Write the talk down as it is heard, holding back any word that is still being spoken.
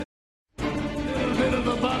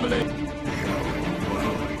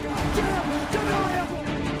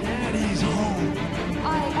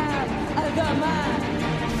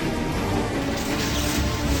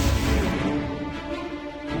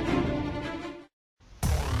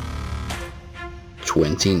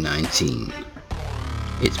2019.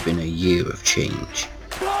 It's been a year of change.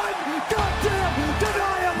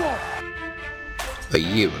 A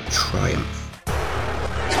year of triumph.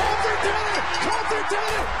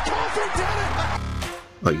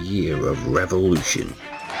 A year of revolution.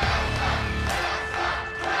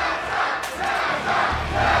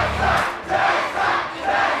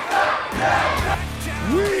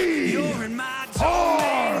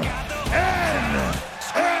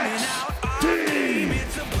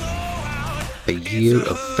 A year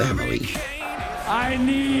of family. I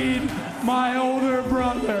need my older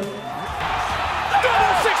brother.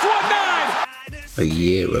 619! A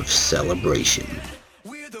year of celebration.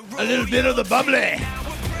 A little bit of the bubbly.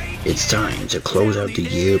 It's time to close out the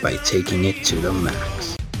year by taking it to the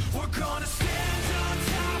max.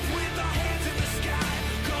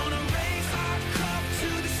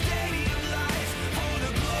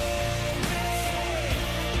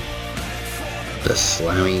 The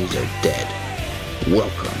Slammies are dead.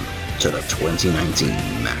 Welcome to the 2019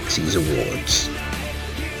 Maxies Awards.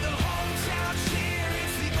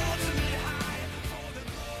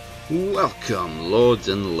 Welcome, lords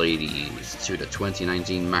and ladies, to the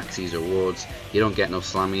 2019 Maxies Awards. You don't get no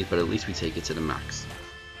Slammies, but at least we take it to the max.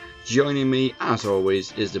 Joining me, as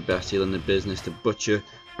always, is the best heel in the business, the butcher,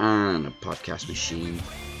 and a podcast machine,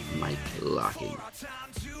 Mike Larkin.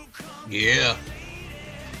 Yeah.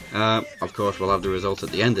 Of course, we'll have the results at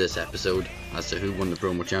the end of this episode as to who won the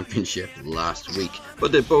promo championship last week.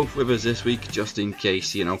 But they're both with us this week, just in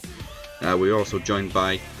case, you know. We're also joined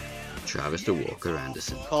by Travis the Walker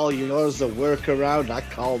Anderson. Call yours a workaround, I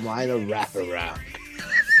call mine a wraparound.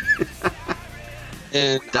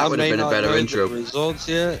 And That would have been a better intro. The results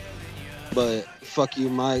yet, but fuck you,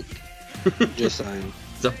 Mike. Just saying.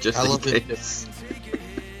 So just I in love it. case.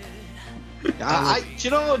 Do you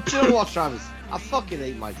know what, Travis? I fucking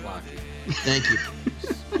hate Mike Larkin. Thank you.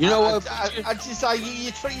 You know what? I just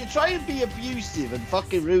you try and be abusive and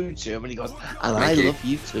fucking rude to him, and he goes, and I Thank you. love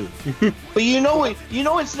you too. But you know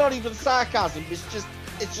it's not even sarcasm. It's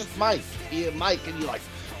just Mike. You're Mike, and you're like,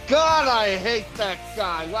 God, I hate that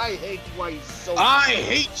guy. I hate why he's so. I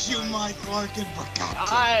hate you, Mike Larkin, for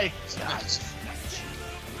God.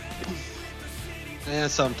 And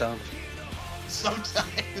sometimes. Sometimes.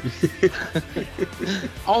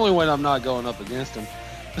 Only when I'm not going up against him.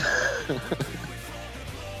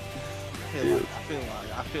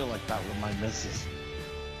 I feel like that with my missus.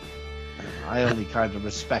 I only kind of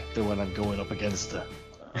respect her when I'm going up against her.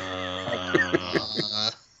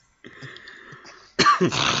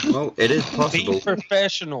 Well, it is possible. Be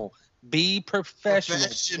professional. Be professional.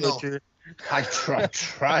 Professional. Butcher. I'm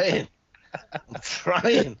trying. I'm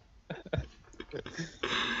trying.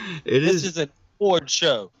 It This is. is an award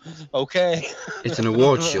show, okay? It's an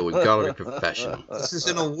award show. We've got to be professional. This is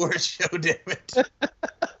an award show, damn it.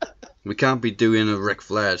 We can't be doing a Ric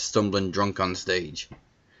Flair stumbling drunk on stage.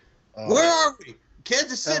 Where are we?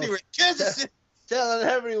 Kansas City, right? Kansas City. Telling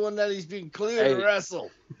everyone that he's been cleared to Hey. wrestle.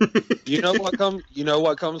 You know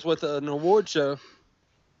what comes with an award show?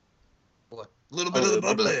 What? A little bit of the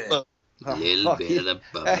bubbly. Oh, Little fuck bit you. of the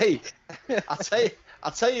bubble. Hey,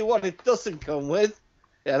 I'll tell you what it doesn't come with.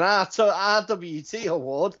 An RWT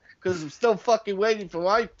award, because I'm still fucking waiting for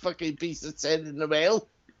my fucking piece of tin in the mail.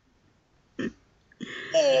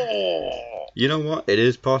 You know what? It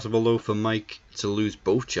is possible, though, for Mike to lose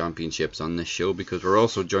both championships on this show because we're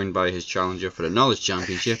also joined by his challenger for the Knowledge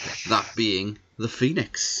Championship, that being the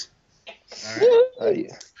Phoenix. Hey,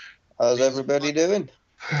 how's everybody doing?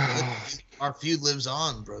 Our feud lives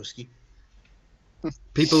on, broski.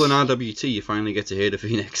 People in RWT, you finally get to hear the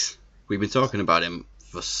Phoenix. We've been talking about him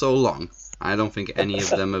for so long. I don't think any of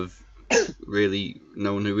them have really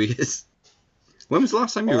known who he is. When was the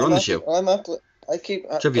last time you were on the show? I'm happy.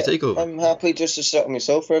 Trivia Takeover. I'm happy just to sit on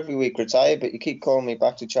myself for every week, retire, but you keep calling me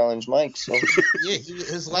back to challenge Mike. So Yeah,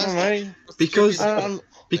 his last Alright.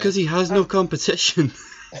 Because he has no competition.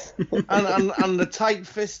 And the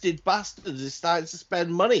tight-fisted bastard is starting to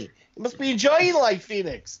spend money. He must be enjoying life,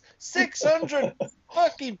 Phoenix. 600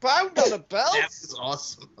 fucking pound on a belt. That's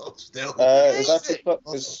awesome. Still.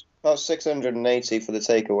 it's about 680 for the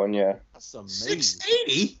Taker one, yeah. That's amazing.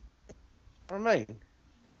 680? I mean,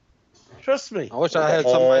 trust me. I wish I had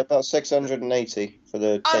somebody. About 680 for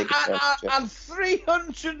the Taker championship. And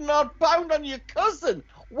 300 and odd pound on your cousin.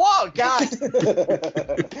 What a guy.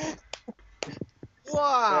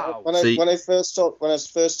 Wow. When I first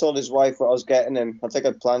told his wife what I was getting him, I think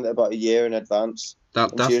I planned it about a year in advance.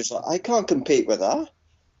 And she was like, I can't compete with that.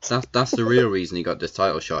 That's the real reason he got this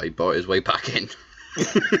title shot. He bought his way back in.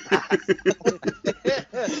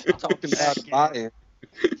 Talking about buying.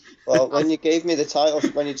 Well, when you gave me the title,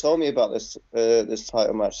 when you told me about this this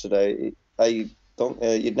title match today,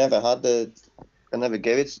 you'd never had the. I never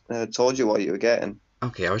gave it. Told you what you were getting.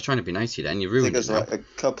 Okay, I was trying to be nice to you then. You I ruined think it was it. like a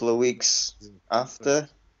couple of weeks after.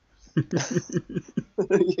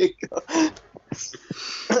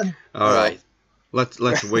 All right,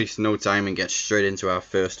 let's waste no time and get straight into our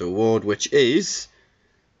first award, which is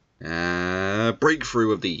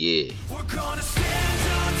Breakthrough of the Year.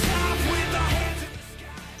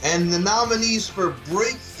 And the nominees for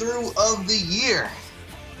Breakthrough of the Year: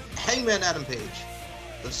 Hangman Adam Page,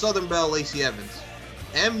 the Southern Belle Lacey Evans,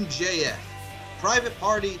 MJF, Private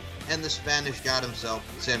Party, and the Spanish God himself,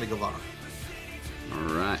 Sammy Guevara.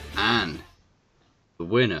 All right, and the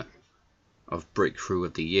winner of Breakthrough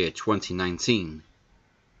of the Year 2019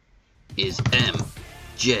 is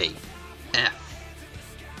MJF.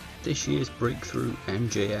 This year's Breakthrough,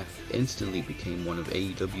 MJF instantly became one of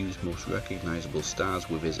AEW's most recognizable stars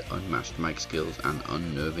with his unmatched mic skills and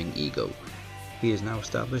unnerving ego. He is now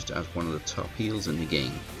established as one of the top heels in the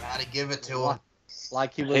game. Gotta give it to him.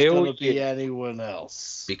 Like he was going to be anyone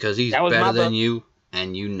else. Because he's better than you,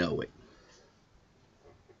 and you know it.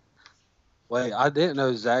 Wait, I didn't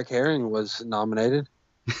know Zach Herring was nominated.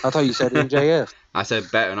 I thought you said MJF. I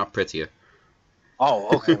said better, not prettier.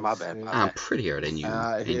 Oh, okay, my bad. I'm prettier than you,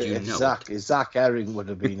 and you know Zach, if Zach Herring would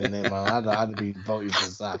have been in it, man, I'd have been voting for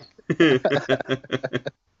Zach.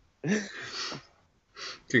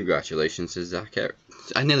 Congratulations to Zach Herring.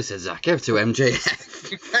 I nearly said Zach Herring to MJF.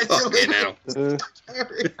 Fucking hell.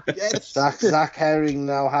 Yes. Zach Herring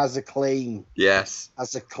now has a claim. Yes.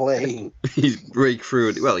 Has a claim. He's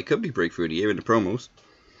Breakthrough. Well, he could be Breakthrough of the Year in the promos.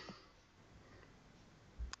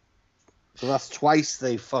 So that's twice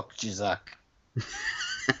they fucked you, Zach.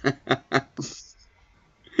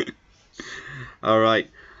 Alright,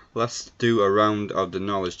 let's do a round of the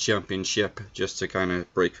Knowledge Championship just to kind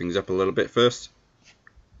of break things up a little bit first.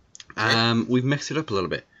 We've mixed it up a little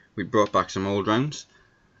bit. We brought back some old rounds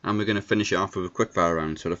and we're going to finish it off with a quickfire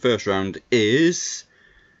round. So the first round is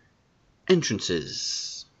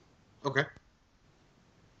entrances. Okay.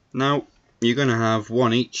 Now, you're going to have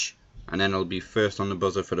one each and then it'll be first on the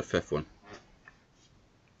buzzer for the fifth one.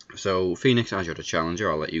 So, Phoenix, as you're the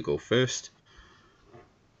challenger, I'll let you go first.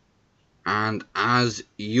 And as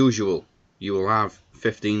usual, you will have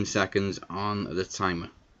 15 seconds on the timer.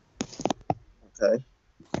 Okay.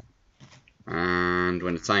 And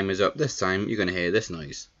when the time is up this time, you're going to hear this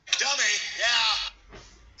noise. Dummy,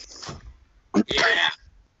 yeah. Yeah.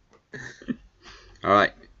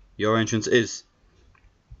 Alright, your entrance is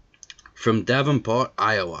from Davenport,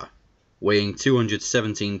 Iowa, weighing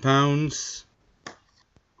 217 pounds.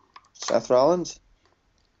 Seth Rollins.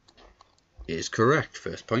 Is correct.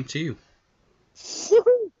 First point to you.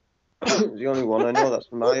 The only one I know that's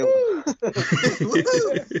from Iowa.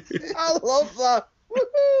 I love that.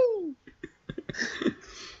 Woohoo!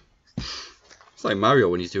 It's like Mario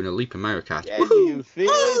when he's doing a leap in Mario Kart. Can you feel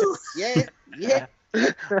it? Yeah, yeah.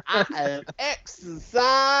 I have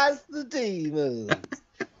exercised the demons.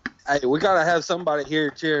 Hey, we gotta have somebody here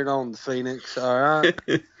cheering on the Phoenix. All right.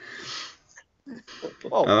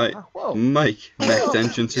 Whoa, Alright, whoa. Mike, next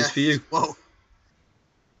entrance is for you. Whoa.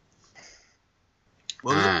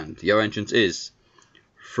 What was it? And your entrance is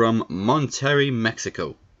from Monterrey,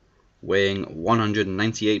 Mexico, weighing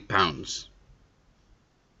 198 pounds.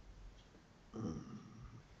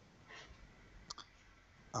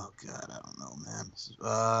 Oh God, I don't know, man.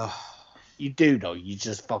 You do know. You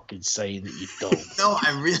just fucking saying that you don't. No,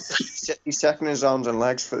 I really. He's checking his arms and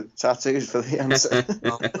legs for tattoos for the answer.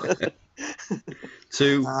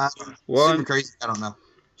 2, 1. Super crazy. I don't know.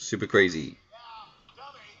 Super crazy.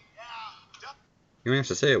 You only have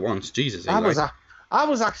to say it once. Jesus. I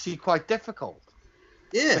was actually quite difficult.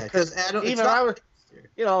 Yeah, because I don't. Even I was.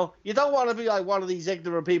 You know, you don't want to be like one of these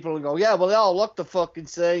ignorant people and go, yeah, well, they all look the fucking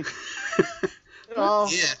same. You know.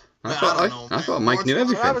 Yeah. I don't know, thought Mike knew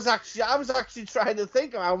everything. I was actually trying to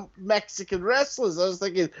think about Mexican wrestlers. I was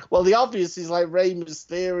thinking, well, the obvious is like Rey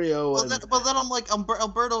Mysterio. Well, then I'm like,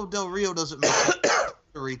 Alberto Del Rio doesn't make Puerto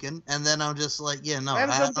Rican, and then I'm just like, yeah, no.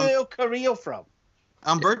 Where's Alberto Carrillo from?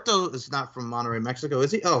 Umberto is not from Monterrey, Mexico,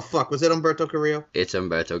 is he? Oh fuck, was it Umberto Carrillo? It's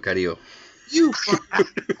Humberto Carrillo. You fuck.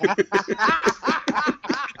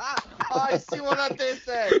 I see what I did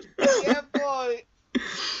there. Yeah, boy.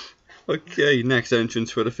 Okay, next entrance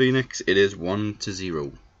for the Phoenix. It is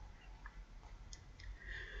 1-0.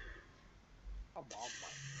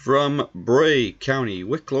 From Bray County,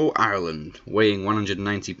 Wicklow, Ireland, weighing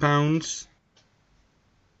 190 pounds.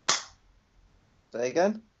 Say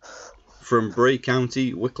again? From Bray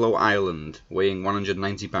County, Wicklow, Ireland, weighing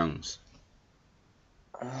 190 pounds.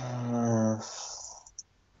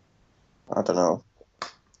 I don't know.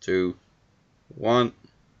 2, 1.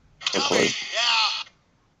 Okay.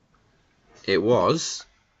 It was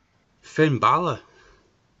Finn Balor.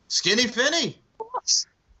 Skinny Finny.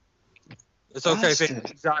 It's okay, Bastard.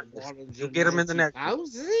 Finn. You'll get him in the next.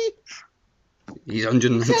 Pounds, is he? He's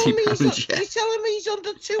 190 pounds, yeah. You're telling me he's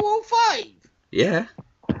under 205? Yeah.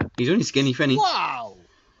 He's only Skinny Finny. Wow.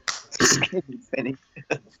 Finny.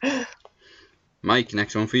 Mike,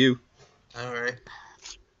 next one for you. All right.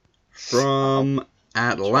 From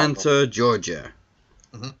Atlanta, Georgia.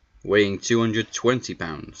 Mhm. Weighing 220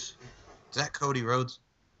 pounds. Is that Cody Rhodes?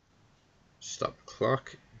 Stop the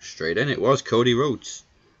clock. Straight in. It was Cody Rhodes.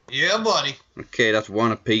 Yeah, buddy. Okay, that's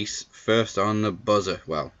one apiece. First on the buzzer.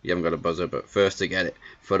 Well, you haven't got a buzzer, but first to get it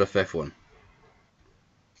for the fifth one.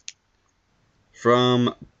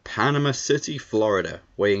 From Panama City, Florida,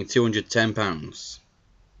 weighing 210 pounds.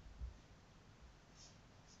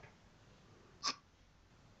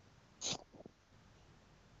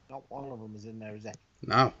 Not one of them is in there, is it?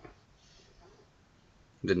 No.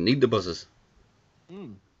 Didn't need the buzzers.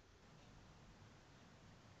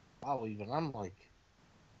 Wow, even I'm like...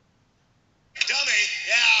 Dummy,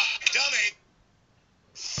 yeah, dummy.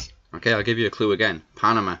 Okay, I'll give you a clue again.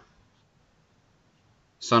 Panama.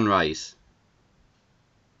 Sunrise.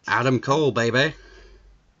 Adam Cole, baby.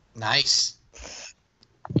 Nice.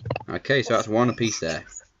 Okay, so that's one apiece there.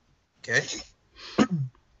 Okay.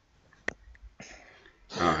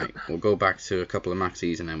 Alright, we'll go back to a couple of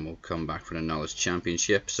maxis and then we'll come back for the Knowledge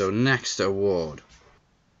Championship. So next award.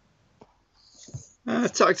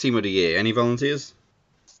 Tag Team of the Year. Any volunteers?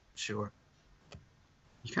 Sure.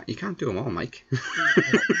 You can't do them all, Mike.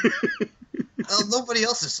 Well, nobody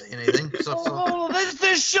else is saying anything. So. Oh,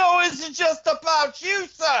 this show isn't just about you,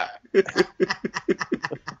 sir!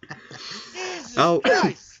 Jesus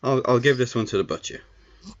Christ! I'll give this one to the Butcher.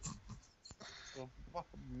 What,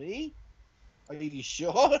 me? Are you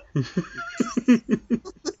sure?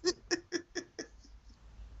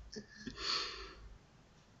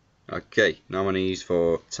 Okay, nominees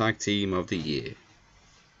for Tag Team of the Year.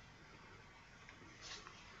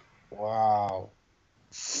 Wow.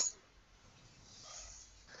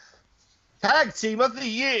 Tag Team of the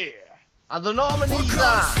Year. And the nominees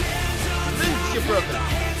are Lucha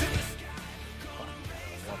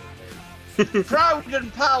Brothers. Proud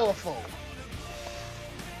and Powerful.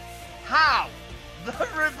 How? The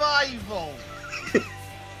Revival.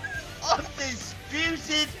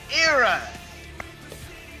 Undisputed Era.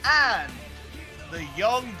 And the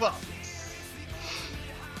Young Bucks.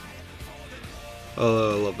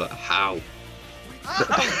 Oh, I love that. How?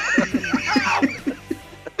 How?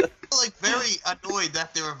 Like very annoyed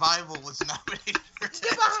that the Revival was nominated for Yeah,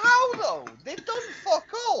 Tag but how though? They've done fuck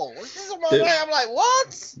all. This is my way. I'm like,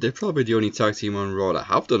 what? They're probably the only tag team on Raw that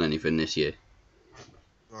have done anything this year.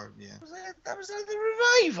 Or, yeah. That was like the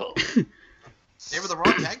Revival. They were the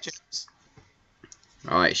wrong tag champs.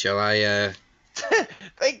 Alright, shall I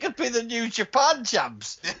They could be the new Japan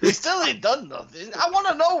champs. They still ain't done nothing. I want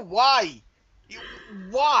to know why.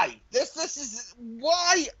 Why? This is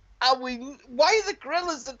why are we? Why are the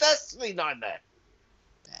Gorillas of Destiny not there?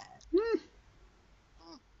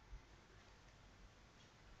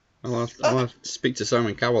 I'll speak to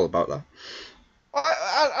Simon Cowell about that.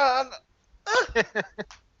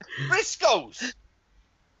 Briscoes.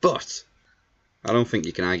 But I don't think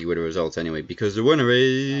you can argue with the results anyway, because the winner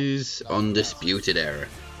is Undisputed Era.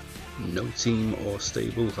 No team or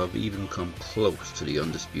stable have even come close to the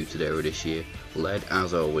Undisputed Era this year, led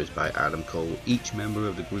as always by Adam Cole. Each member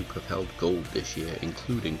of the group have held gold this year,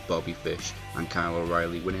 including Bobby Fish and Kyle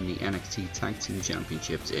O'Reilly winning the NXT Tag Team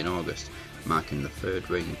Championships in August, marking the third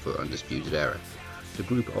reign for Undisputed Era. The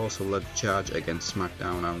group also led the charge against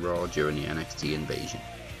SmackDown and Raw during the NXT invasion.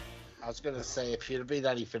 I was gonna say if you'd have been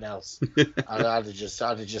anything else, I'd have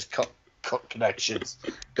just cut connections.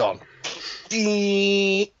 Gone.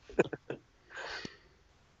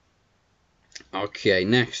 Okay,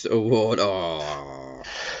 next award. Oh,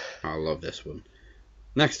 I love this one.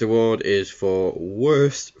 Next award is for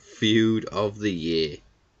Worst Feud of the Year.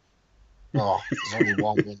 Oh, there's only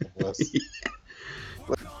one winner of this.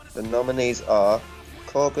 The nominees are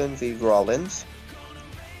Corbin v Rollins,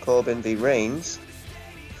 Corbin v Reigns,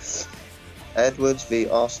 Edwards v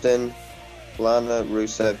Austin, Lana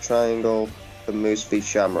Rusev Triangle, the Moose v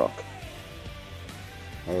Shamrock.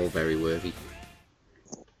 All very worthy.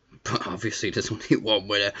 But obviously there's only one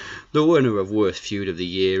winner. The winner of Worst Feud of the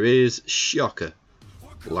Year is, shocker,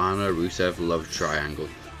 Lana Rusev Love Triangle.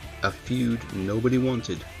 A feud nobody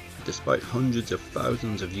wanted. Despite hundreds of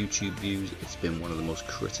thousands of YouTube views, it's been one of the most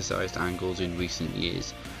criticised angles in recent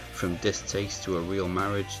years. From distaste to a real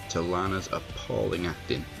marriage to Lana's appalling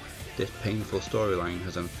acting. This painful storyline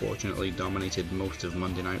has unfortunately dominated most of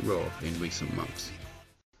Monday Night Raw in recent months.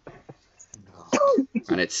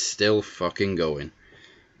 And it's still fucking going.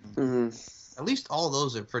 At least all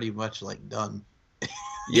those are pretty much like done.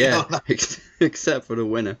 Yeah, except for the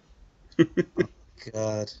winner.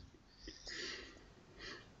 God.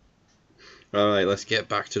 Alright, let's get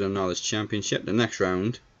back to the Knowledge Championship. The next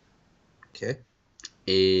round Okay.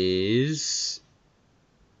 is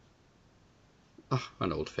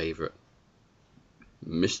an old favourite.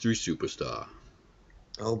 Mystery Superstar.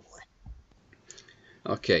 Oh boy.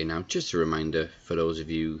 Okay, now just a reminder for those of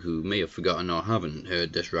you who may have forgotten or haven't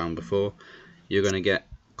heard this round before, you're going to get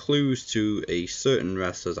clues to a certain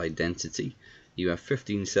wrestler's identity. You have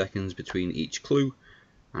 15 seconds between each clue,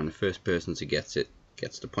 and the first person to get it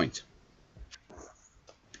gets the point.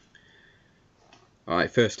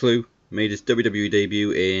 Alright, first clue. Made his WWE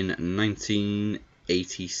debut in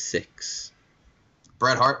 1986.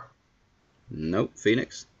 Bret Hart. Nope,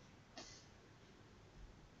 Phoenix.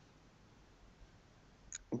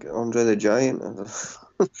 Andre the Giant.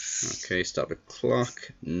 Okay, stop the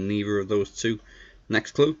clock. Neither of those two.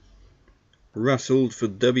 Next clue. Wrestled for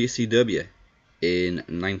WCW in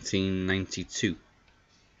 1992.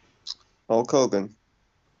 Hulk Hogan.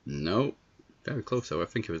 No. Very close though. I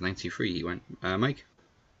think it was 93 he went. Mike?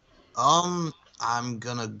 I'm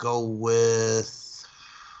gonna go with...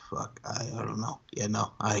 Fuck, I don't know. Yeah,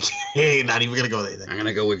 no. I ain't not even gonna go with anything. I'm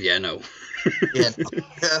gonna go with yeah, no. Yeah, no.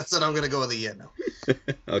 That's what I'm gonna go with a yeah, no.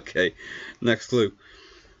 Okay. Next clue.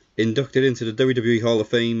 Inducted into the WWE Hall of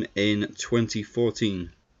Fame in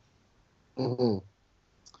 2014.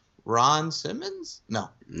 Ron Simmons? No.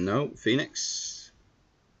 No. Phoenix?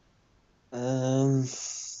 5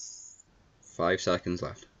 seconds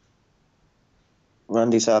left.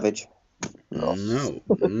 Randy Savage. No.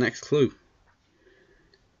 Next clue.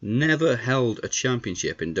 Never held a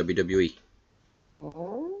championship in WWE.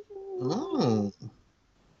 Oh.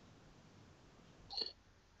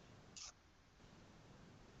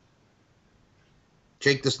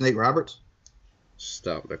 Jake the Snake Roberts?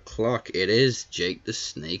 Stop the clock. It is Jake the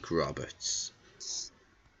Snake Roberts.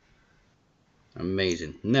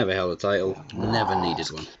 Amazing. Never held a title. Never needed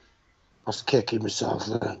one. I was kicking myself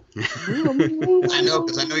then. I know,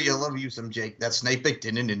 because I know you love you some Jake. That snake big.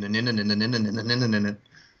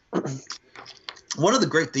 One of the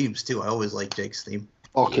great themes too. I always like Jake's theme.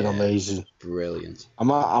 Fucking amazing. Brilliant. I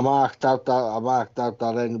marked out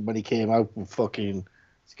that end when he came out and fucking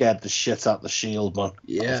scared the shit out the Shield, man.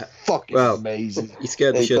 Yeah. Fucking amazing. He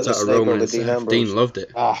scared the shit out of Roman. Dean loved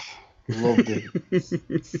it. Loved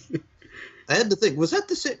it. I had to think, was that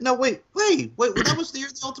the same? No, wait. Well, that was the year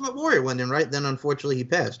the Ultimate Warrior went in, right? Then, unfortunately, he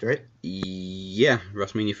passed, right? Yeah,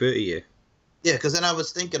 WrestleMania 30 year. Yeah, because then I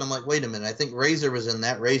was thinking, I'm like, wait a minute. I think Razor was in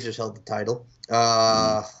that. Razor's held the title.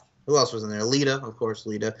 Who else was in there? Lita, of course,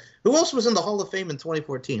 Lita. Who else was in the Hall of Fame in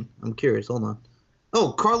 2014? I'm curious. Hold on.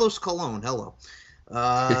 Oh, Carlos Colon. Hello.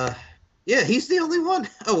 Yeah, he's the only one.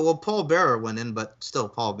 Oh, well, Paul Bearer went in, but still,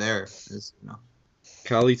 Paul Bearer is,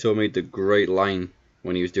 Carlito made the great line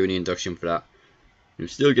when he was doing the induction for that. I'm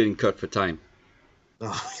still getting cut for time.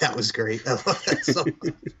 Oh, that was great. I love that so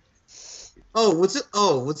much.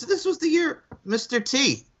 This was the year Mr.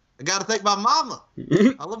 T. I gotta thank my mama.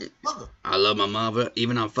 I love my mother. I love my mother,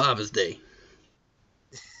 even on Father's Day.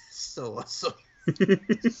 So awesome.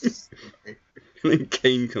 Then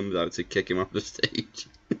Kane comes out to kick him off the stage.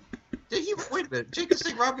 Wait a minute. Jake the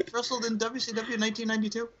Snake Roberts wrestled in WCW in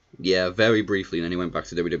 1992? Yeah, very briefly, and then he went back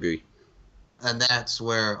to WWE. And that's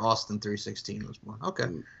where Austin 316 was born. Okay.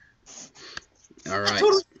 All right. I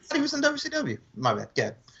totally thought he was in WCW. My bad.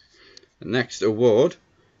 Get. The next award,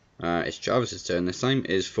 it's Travis's turn this time,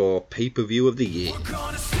 is for Pay-Per-View of the Year.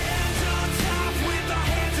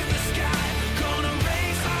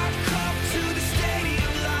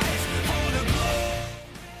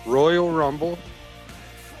 Royal Rumble,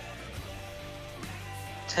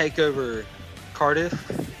 Takeover Cardiff,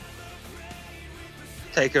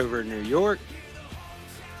 Takeover New York,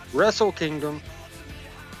 Wrestle Kingdom,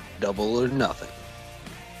 Double or Nothing.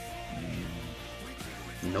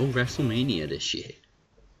 No WrestleMania this year.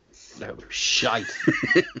 No shite.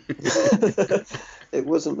 It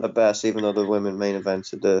wasn't the best, even though the women main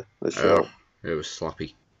evented the show. Oh, it was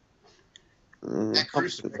sloppy.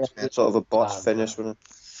 Sort of a botched finish, wasn't it?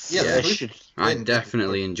 Yeah, I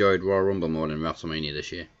definitely enjoyed Royal Rumble more than WrestleMania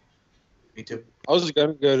this year. Me too. I was going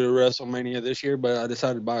to go to WrestleMania this year, but I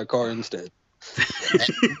decided to buy a car instead.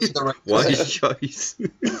 Wise choice.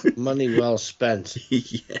 Money well spent.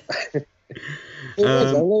 Yeah. It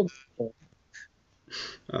was, I loved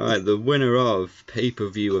Alright, the winner of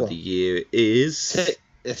Pay-Per-View of the Year is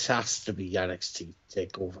It has to be NXT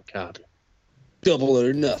Takeover Cardiff. Double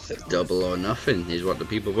or Nothing. Double or Nothing is what the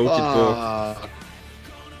people voted for.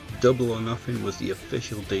 Double or Nothing was the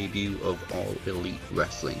official debut of All Elite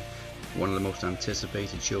Wrestling. One of the most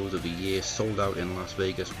anticipated shows of the year, sold out in Las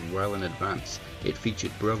Vegas well in advance. It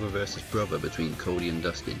featured brother versus brother between Cody and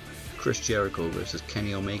Dustin, Chris Jericho versus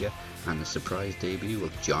Kenny Omega, and the surprise debut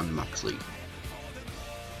of Jon Moxley.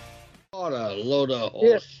 What a load of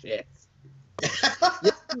horse shit.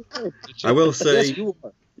 I will say... Yes, you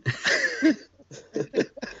are.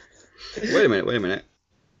 Wait a minute.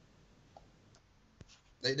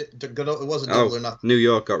 It wasn't Double or Nothing. New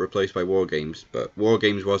York got replaced by War Games, but War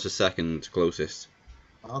Games was the second closest.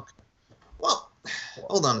 Okay. Well,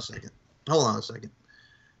 hold on a second.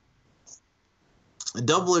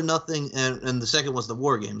 Double or Nothing, and the second was the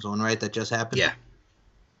War Games one, right? That just happened? Yeah.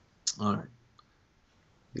 All right.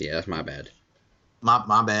 Yeah, that's my bad.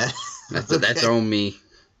 My bad. That's on me.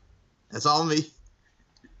 That's all me.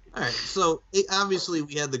 All right, so obviously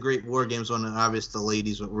we had the great War Games one, and obviously the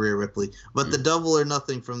ladies with Rhea Ripley. But the Double or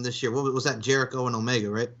Nothing from this year, what was that? Jericho and Omega,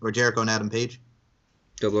 right? Or Jericho and Adam Page?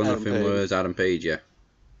 Double or Adam Nothing Page. was Adam Page, yeah.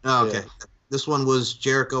 Oh, okay. Yeah. This one was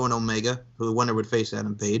Jericho and Omega, who the winner would face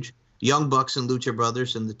Adam Page. Young Bucks and Lucha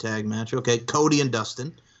Brothers in the tag match. Okay, Cody and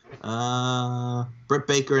Dustin. Britt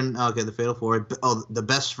Baker and the Fatal Four. Oh, the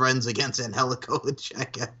Best Friends against Angelico and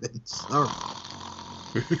Jack Evans. All right.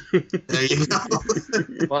 There you go.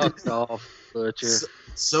 Fuck off, Butcher.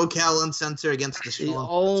 SoCal Uncensored against the The Strong.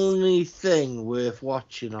 only thing worth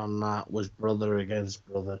watching on that was brother against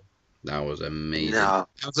brother. That was amazing. No,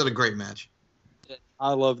 That was a great match.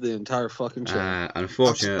 I love the entire fucking show.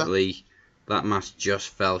 Unfortunately, that match just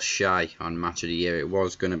fell shy on Match of the Year. It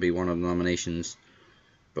was going to be one of the nominations,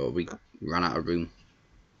 but we ran out of room.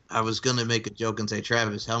 I was going to make a joke and say,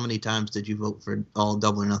 Travis, how many times did you vote for all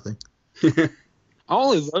Double or Nothing? I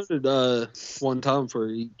only voted one time for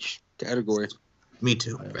each category. Me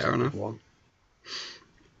too. Fair enough. All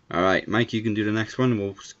right, Mike, you can do the next one.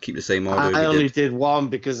 We'll keep the same order. I we only did. did one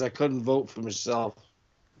because I couldn't vote for myself.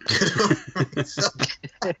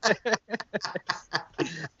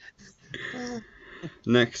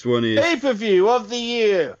 Next one is Pay-per-view of the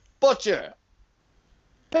year, Butcher.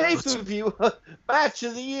 Pay-per-view match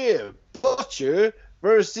of the year, Butcher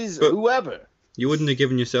versus But- whoever. you wouldn't have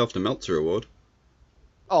given yourself the Meltzer Award.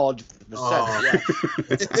 Oh, 100%,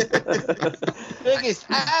 yeah. Biggest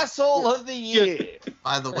asshole of the year.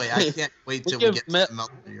 By the way, I can't wait till We'll we give get Matt- to the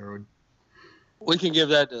Meltzer Award. We can give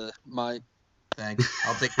that to Mike. Thanks.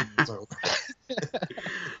 I'll take the Meltzer Award.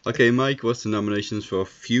 Okay, Mike, what's the nominations for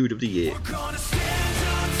Feud of the Year?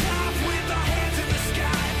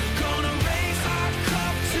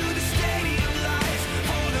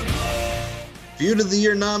 Feud of the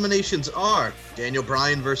Year nominations are Daniel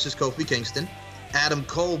Bryan versus Kofi Kingston, Adam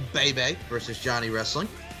Cole Bebe versus Johnny Wrestling,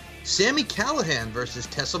 Sami Callihan versus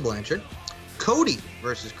Tessa Blanchard, Cody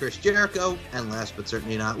versus Chris Jericho, and last but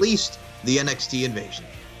certainly not least, the NXT Invasion.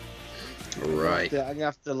 Right. I'm going to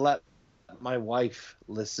have to let my wife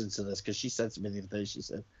listen to this because she said to me the other day, she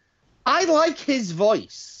said, I like his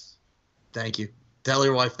voice. Thank you. Tell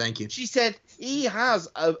your wife thank you. She said he has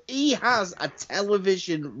a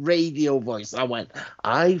television radio voice. I went,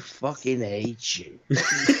 I fucking hate you.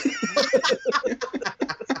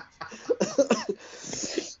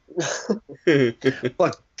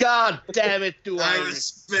 But god damn it, do I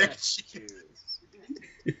respect you.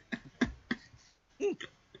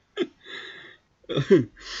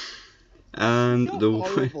 And You're the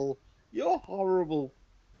horrible. You're horrible.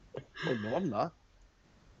 Oh no, I'm not.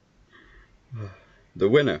 The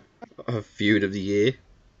winner of Feud of the Year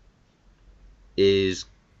is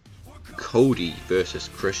Cody versus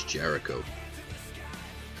Chris Jericho.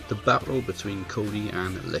 The battle between Cody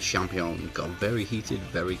and Le Champion got very heated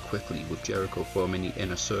very quickly, with Jericho forming the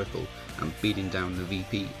inner circle and beating down the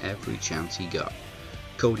VP every chance he got.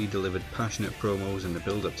 Cody delivered passionate promos in the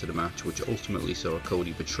build-up to the match, which ultimately saw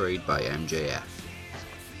Cody betrayed by MJF.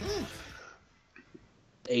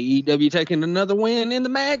 AEW taking another win in the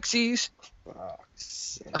Maxis.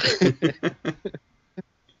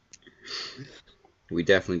 We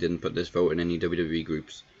definitely didn't put this vote in any WWE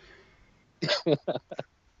groups.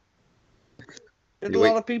 Did a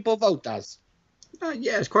lot of people vote as?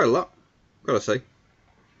 Yeah, it's quite a lot, gotta say.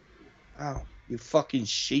 Oh, you fucking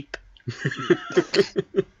sheep.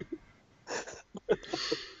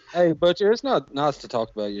 Hey, Butcher, it's not nice to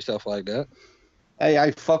talk about yourself like that. Hey,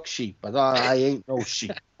 I fuck sheep, but I ain't no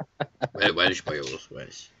sheep. Where's Wales?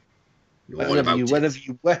 Where's? What about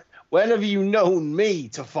When have you known me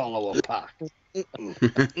to follow a pack?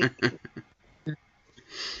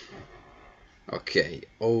 Okay,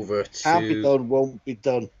 over Can't be to... done, won't be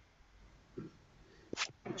done.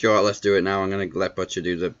 Sure, let's do it now. I'm going to let Butcher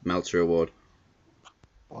do the Meltzer Award.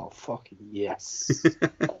 Oh, fucking yes.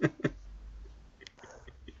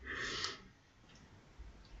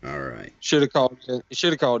 All right. Should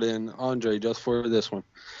have called in Andre just for this one.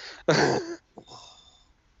 Oh.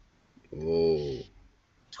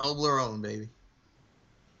 Toblerone, baby.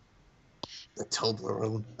 The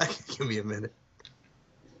Toblerone. Give me a minute.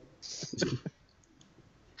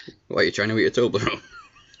 Why are you trying to eat a Toblerone?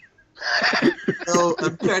 No,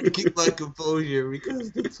 I'm trying to keep my composure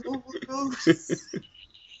because the Toblerone.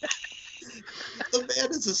 The man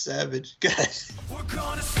is a savage, guys.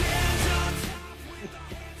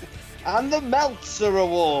 And the Meltzer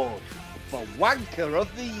Award for Wanker of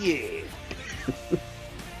the Year.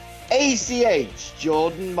 ACH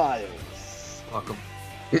Jordan Miles. Welcome.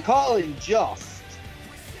 Colin Jost.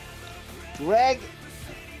 Greg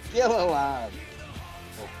Gilliland.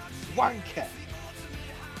 Wanker.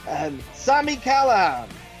 Sammy Callahan.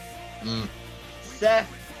 Seth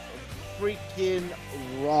freaking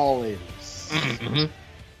Rollins.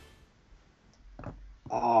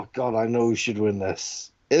 Oh, God, I know who should win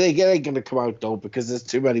this. It ain't going to come out, though, because there's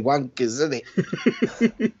too many wankers, isn't it?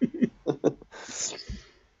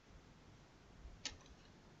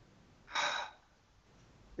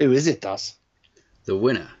 Who is it, Daz? The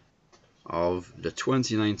winner of the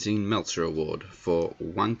 2019 Meltzer Award for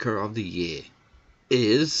Wanker of the Year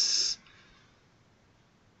is...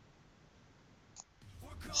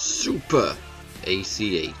 Super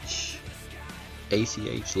ACH.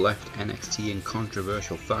 ACH left NXT in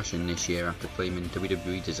controversial fashion this year after claiming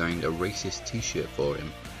WWE designed a racist t-shirt for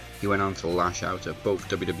him. He went on to lash out at both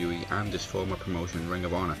WWE and his former promotion Ring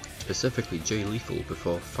of Honor, specifically Jay Lethal,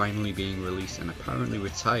 before finally being released and apparently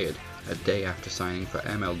retired a day after signing for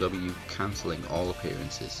MLW, cancelling all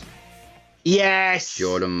appearances. Yes!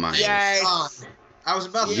 Jordan Myers. Yes! I was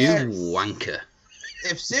about to You say, wanker.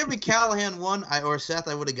 if Sammy Callahan won, or Seth,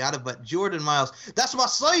 I would have got it, but Jordan Miles, that's my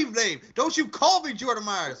slave name. Don't you call me Jordan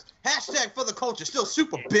Myers. Hashtag for the culture. Still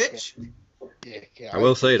super, bitch. I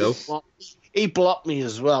will say, though. He blocked me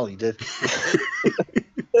as well, he did.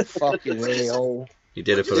 Fucking a-hole. He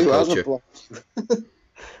did it for the culture.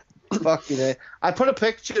 Fucking a. I put a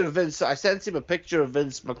picture of Vince. I sent him a picture of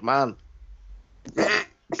Vince McMahon.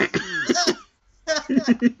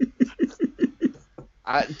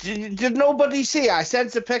 Did nobody see? I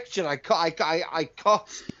sent a picture. I cut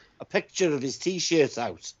a picture of his T-shirt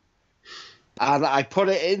out, and I put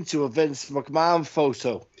it into a Vince McMahon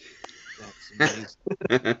photo.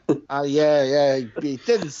 Yeah. He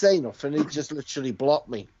didn't say nothing. He just literally blocked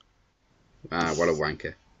me. Ah, what a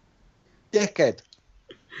wanker. Dickhead.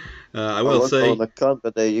 I will say. They can't,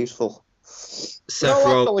 but they're useful. Seth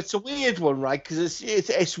No, it's a weird one, right? Because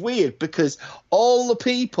it's weird because all the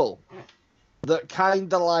people that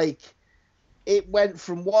kind of like it went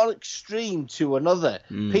from one extreme to another.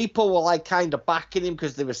 People were like kind of backing him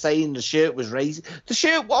because they were saying the shirt was racist. The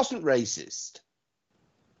shirt wasn't racist.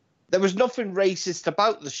 There was nothing racist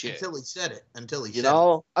about the shirt. Until he said it. Until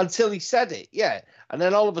he said it, yeah. And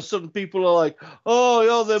then all of a sudden people are like, oh,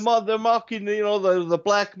 yeah, they're mocking, the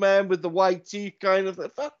black man with the white teeth kind of thing.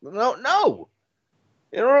 Fuck, no.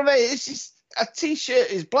 You know what I mean? It's just, a T-shirt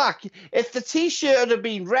is black. If the T-shirt had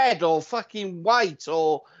been red or fucking white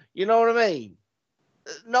or, you know what I mean?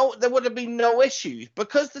 No, there would have been no issues.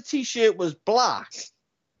 Because the T-shirt was black,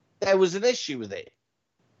 there was an issue with it.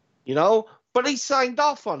 But he signed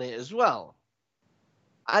off on it as well.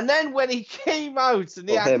 And then when he came out and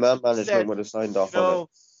management said, would have signed off on it.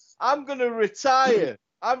 I'm going to retire.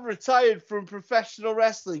 I'm retired from professional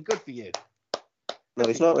wrestling. Good for you. No,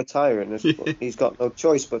 he's not retiring. He's got no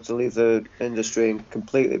choice but to leave the industry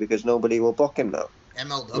completely because nobody will book him now.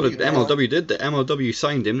 MLW did that. MLW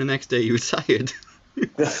signed him the next day he retired.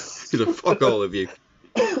 He's like, fuck all of you.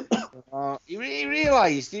 He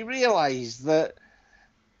realised that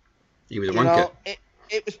he was a wanker.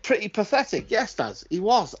 It was pretty pathetic. Yes, Daz, he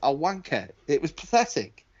was a wanker. It was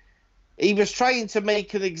pathetic. He was trying to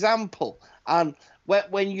make an example. And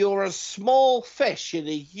when you're a small fish in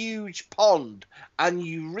a huge pond and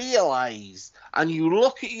you realise and you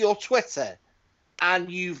look at your Twitter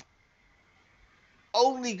and you've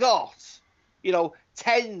only got,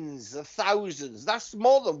 tens of thousands. That's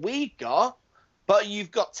more than we got. But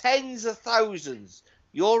you've got tens of thousands.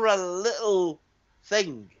 You're a little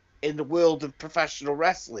thing in the world of professional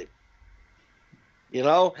wrestling. He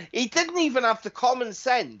didn't even have the common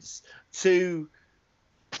sense to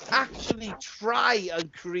actually try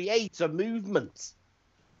and create a movement.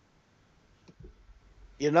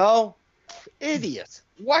 Idiot.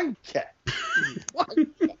 Wanker.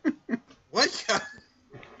 What?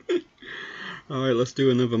 All right, let's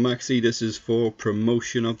do another maxi. This is for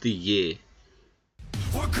promotion of the year.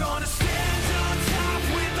 We're gonna stand on top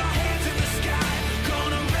with our hands in the sky.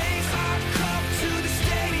 Gonna raise our cup to the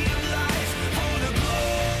stadium lights for the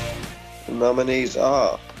glow. The nominees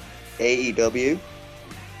are AEW,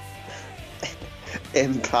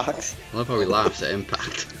 Impact, I love how he laughs at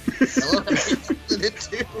Impact. I love how you did it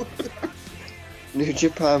too. New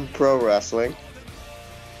Japan Pro Wrestling,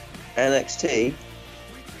 NXT,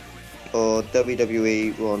 or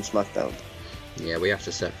WWE Raw and SmackDown. Yeah, we have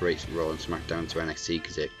to separate Raw and SmackDown to NXT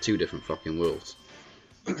because they're two different fucking worlds.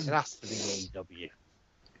 It has to be AEW.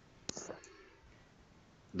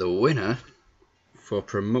 The winner for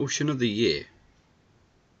promotion of the year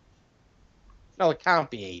No, it can't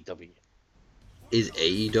be AEW. is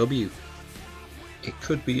AEW. It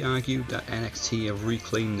could be argued that NXT have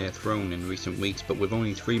reclaimed their throne in recent weeks, but with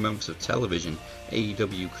only 3 months of television,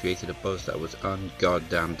 AEW created a buzz that was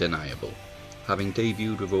ungoddamn deniable. Having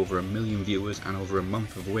debuted with over 1 million viewers and over a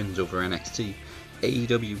month of wins over NXT,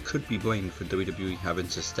 AEW could be blamed for WWE having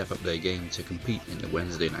to step up their game to compete in the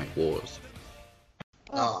Wednesday Night Wars.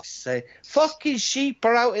 Oh, say, fucking sheep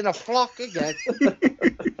are out in a flock again.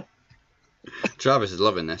 Travis is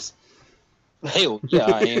loving this. Hell yeah,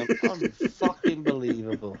 I am.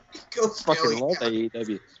 Unfucking-believable. Go Fucking Skelly. love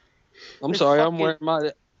AEW. I'm They sorry, I'm fucking- wearing my.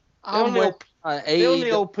 They I'm only, wearing op- my they only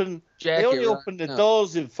AEW open. They jacket only right open the now.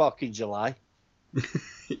 doors in fucking July.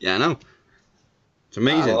 Yeah, I know. It's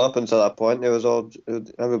amazing. Well, up until that point,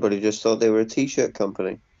 everybody just thought they were a t-shirt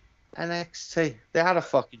company. NXT. They had a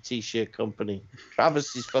fucking t-shirt company.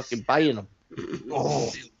 Travis is fucking buying them.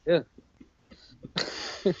 Oh,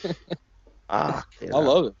 Ah, I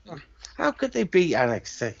love it How could they beat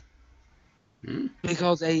NXT?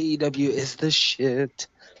 because AEW is the shit.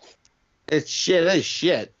 It's shit. It's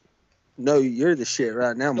shit. No, you're the shit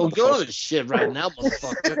right now, No, motherfucker. you're the shit right now,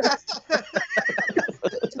 motherfucker.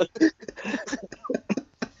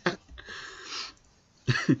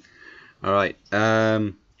 All right.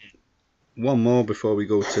 One more before we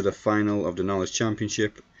go to the final of the Knowledge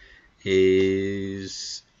Championship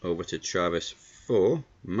is over to Travis for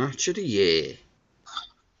Match of the Year.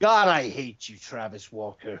 God, I hate you, Travis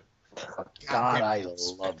Walker. God, I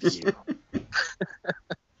love you.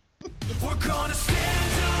 We're gonna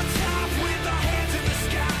stand on top with our hands in the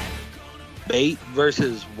sky. Bate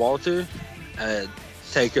versus Walter at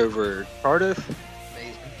Takeover Cardiff.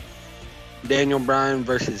 amazing. Daniel Bryan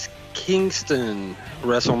versus Kingston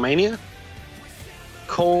WrestleMania.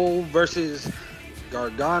 Cole versus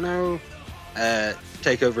Gargano at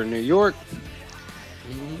Takeover New York.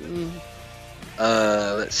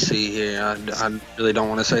 Let's see here. I really don't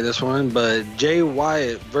want to say this one, but Jay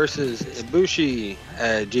Wyatt versus Ibushi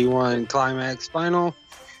at G1 Climax Final.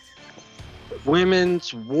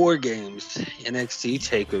 Women's War Games NXT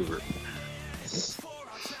Takeover.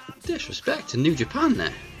 Disrespect to New Japan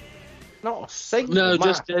there. Not a single No, match.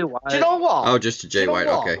 just Jay Wyatt. Do you know what? Oh, just to Jay Do you know White.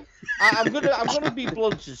 what? Okay. I'm gonna be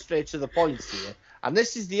blunt and straight to the point here, and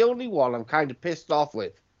this is the only one I'm kind of pissed off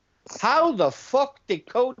with. How the fuck did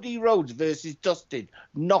Cody Rhodes versus Dustin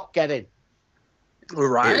not get in?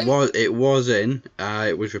 Right? It was in.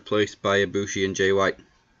 It was replaced by Ibushi and Jay White.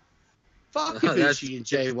 Fuck That's- Ibushi and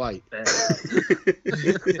Jay White. Well,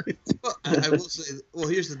 I will say. Well,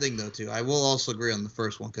 here's the thing, though. Too, I will also agree on the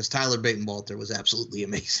first one because Tyler Bate and Walter was absolutely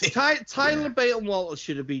amazing. Tyler Bate and Walter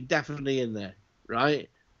should have been definitely in there, right?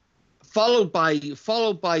 Followed by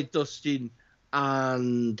Dustin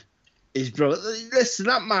and his brother. Listen,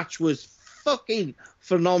 that match was fucking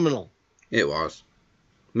phenomenal. It was.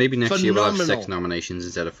 Maybe next year we'll have 6 Phenomenal. nominations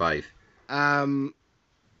instead of 5.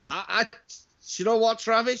 You know what,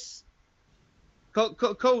 Travis? We'll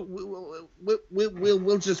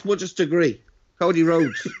just agree. Cody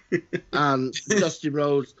Rhodes and Dustin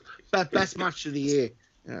Rhodes, best match of the year.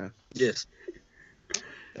 Yeah. Yes.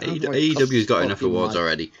 AEW's got enough awards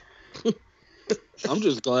already. I'm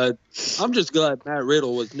just glad Matt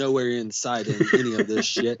Riddle was nowhere in sight in any of this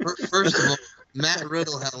shit. First of all, Matt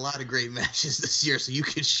Riddle had a lot of great matches this year, so you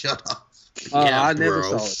can shut up. Yeah, I never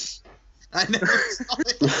bro. saw it. I never saw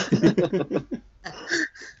it.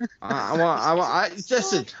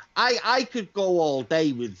 Listen, I could go all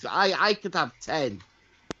day with. I could have 10.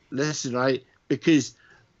 Listen, right, because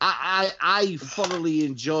I thoroughly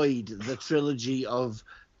enjoyed the trilogy of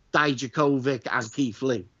Dijakovic and Keith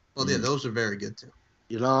Lee. Well, yeah, those are very good too.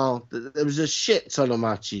 You know, there was a shit ton of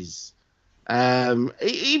matches. Even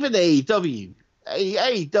AEW.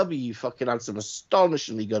 AEW fucking had some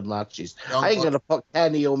astonishingly good matches. Young I ain't Bucks- gonna put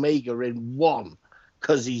Kenny Omega in one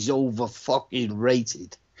because he's over fucking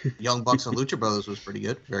rated. Young Bucks and Lucha Brothers was pretty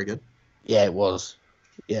good, very good. Yeah, it was.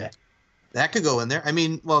 Yeah. That could go in there. I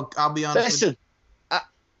mean, well, I'll be honest. Listen,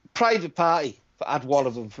 Private Party, add one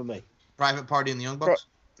of them for me. Private Party and the Young Bucks.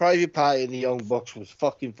 Private Party and the Young Bucks was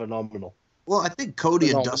fucking phenomenal. Well, I think Cody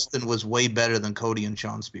and Phenomenal. Dustin was way better than Cody and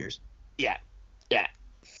Shawn Spears. Yeah.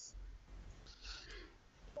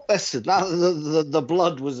 Listen, the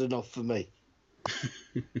blood was enough for me.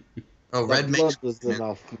 Oh, Red The makes blood was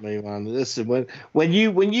enough for me, man. Listen, when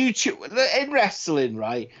you in wrestling,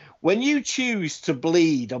 right? When you choose to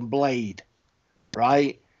bleed and blade,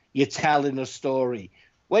 right? You're telling a story.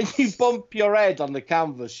 When you bump your head on the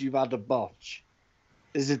canvas, you've had a botch.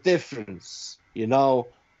 There's a difference, you know.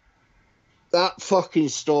 That fucking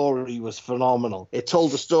story was phenomenal. It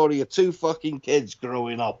told the story of two fucking kids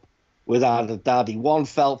growing up without a daddy. One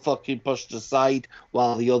felt fucking pushed aside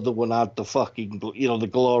while the other one had the fucking, you know, the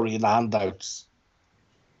glory and the handouts.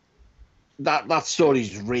 That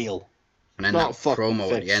story's real. And then Not that fucking promo at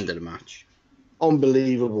the fiction. end of the match.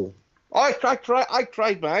 Unbelievable. I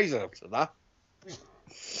cried my eyes out to that.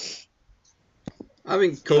 I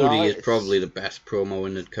think Cody Yeah, is probably the best promo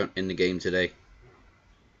in the game today.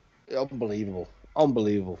 Unbelievable.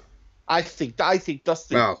 I think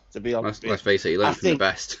Dustin, Well, to be honest, let's face it, he learned from the think-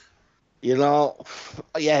 best. you know,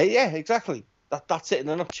 yeah, exactly. That's it in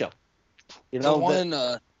a nutshell. You The know, one,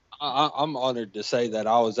 I'm honored to say that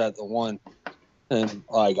I was at the one, and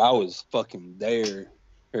like I was fucking there,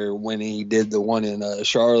 or when he did the one in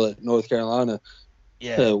Charlotte, North Carolina,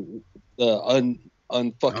 yeah, the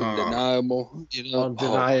unfucking Oh. deniable, you know,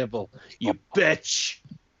 undeniable. You bitch.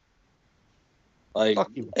 like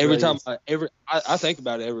Fucking every time brilliant. I think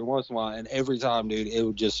about it every once in a while, and every time, dude, it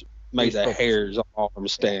would just make the Goosebumps. hairs on my arm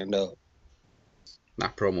stand up.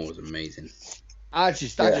 That promo was amazing. I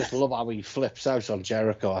just love how he flips out on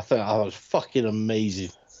Jericho. I thought that was fucking amazing.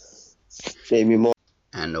 Jamie Moore.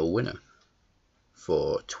 And the winner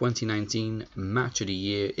for 2019 Match of the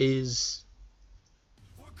Year is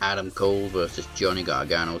Adam Cole versus Johnny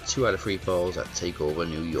Gargano, 2 out of 3 falls at TakeOver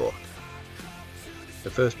New York. The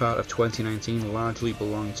first part of 2019 largely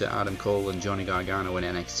belonged to Adam Cole and Johnny Gargano in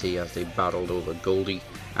NXT as they battled over Goldie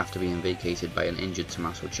after being vacated by an injured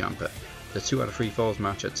Tommaso Ciampa. The 2 out of 3 falls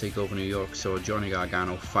match at TakeOver New York saw Johnny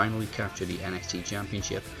Gargano finally capture the NXT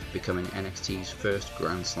Championship, becoming NXT's first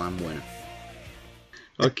Grand Slam winner.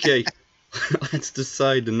 Okay, let's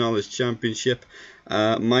decide the Knowledge Championship.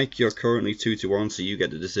 Mike, you're currently 2-1, so you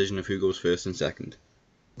get the decision of who goes first and second.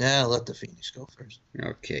 Yeah, let the Phoenix go first.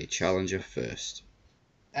 Okay, challenger first.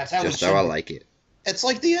 That's how Just it how should I be. like it. It's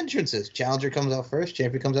like the entrances. Challenger comes out first,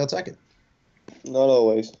 champion comes out second. Not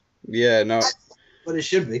always. Yeah, no, But it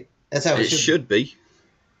should be. That's how it should be.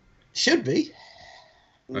 Should be.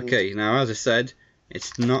 Okay, now as I said,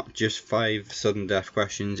 it's not just 5 sudden death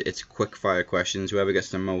questions, it's quick fire questions, whoever gets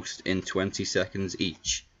the most in 20 seconds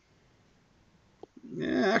each.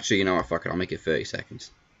 Yeah, actually, you know what, fuck it, I'll make it 30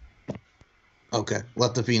 seconds. Okay,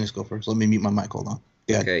 let the Phoenix go first. Let me mute my mic. Hold on.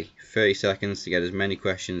 Yeah. Okay, 30 seconds to get as many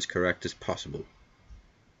questions correct as possible.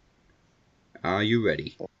 Are you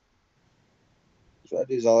ready? As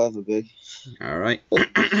ready as I'll ever be. Alright.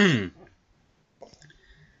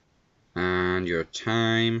 And your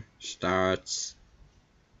time starts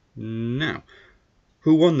now.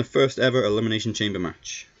 Who won the first ever Elimination Chamber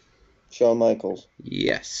match? Shawn Michaels.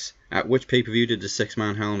 Yes. At which pay-per-view did the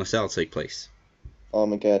 6-man Hell in a Cell take place?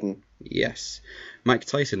 Armageddon. Yes. Mike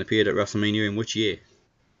Tyson appeared at WrestleMania in which year?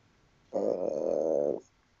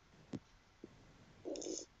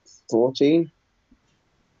 14.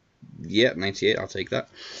 Yep, 98, I'll take that.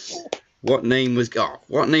 What name was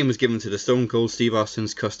given to the Stone Cold Steve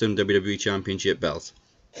Austin's custom WWE Championship belt?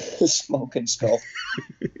 Smoking Skull.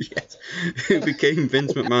 Yes. Who became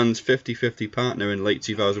Vince McMahon's 50-50 partner in late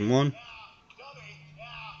 2001?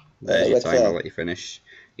 There's your Ric time, Flair. I'll let you finish.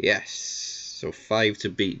 Yes. So 5 to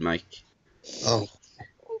beat, Mike. Oh,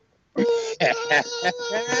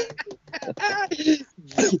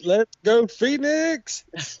 Let's go, Phoenix!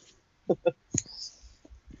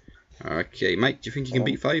 Okay, Mike, do you think you can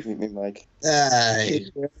beat 5? Mute me, Mike.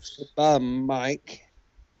 By Mike.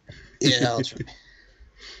 yeah, I'll try.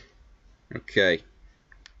 Okay.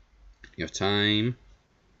 Your time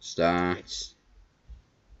starts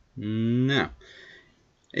now.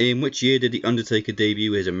 In which year did The Undertaker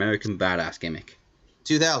debut his American Badass gimmick?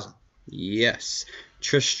 2000, Yes.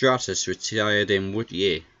 Trish Stratus retired in what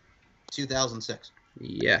year? 2006,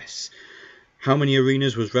 Yes. How many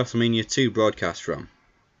arenas was WrestleMania 2 broadcast from?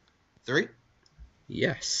 3,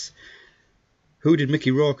 Yes. Who did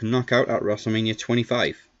Mickey Rourke knock out at WrestleMania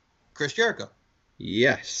 25? Chris Jericho,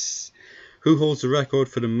 Yes. Who holds the record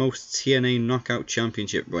for the most TNA Knockout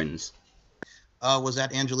Championship wins? was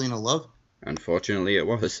that Angelina Love? Unfortunately, it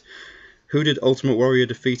was. Who did Ultimate Warrior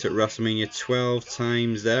defeat at WrestleMania 12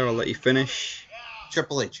 times there? I'll let you finish.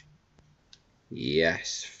 Triple H.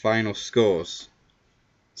 Yes. Final scores.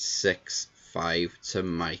 6-5 to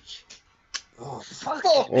Mike. Oh, Fuck.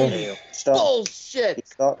 Oh, Stop. bullshit!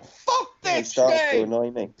 Stop. Fuck He this started to game!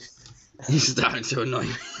 annoy me. he's starting to annoy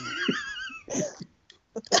me.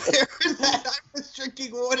 I was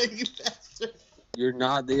drinking water, you bastard. You're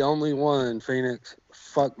not the only one, Phoenix.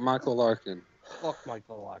 Fuck Michael Larkin. Fuck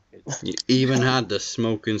Michael Larkin. You even had the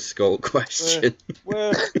smoking skull question.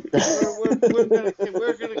 We're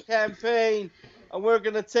gonna campaign, and we're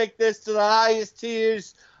gonna take this to the highest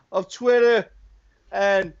tiers of Twitter,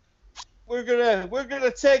 and we're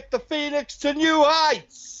gonna take the Phoenix to new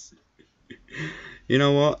heights. You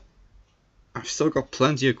know what? I've still got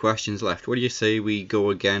plenty of questions left. What do you say we go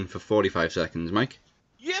again for 45 seconds, Mike?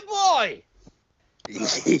 Yeah, boy.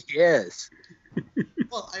 Yes.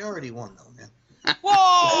 Well, I already won though, man.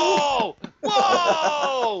 Whoa!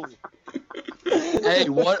 Whoa! Hey,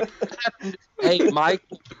 what happened? Hey,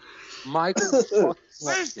 Michael.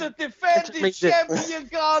 Where's the defending champion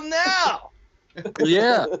gone now?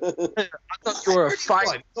 Yeah. I thought you were a Already fight.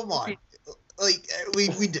 won. Come on. Like, we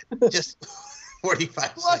did just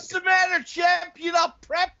 45 What's seconds. the matter, champ? You not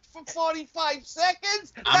prepped for 45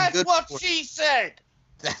 seconds? I'm That's good what for it. she said.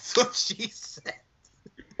 That's what she said.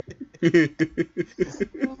 All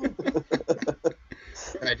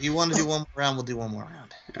right, do you want to do one more round? We'll do one more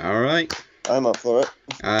round. Alright. I'm up for it.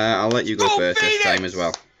 I'll let you go Go first this Phoenix! time as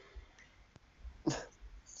well.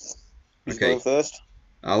 Who's Okay. going first?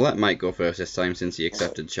 I'll let Mike go first this time since he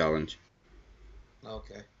accepted the challenge.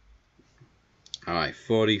 Okay. Alright,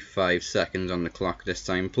 45 seconds on the clock this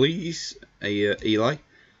time, please. Eli?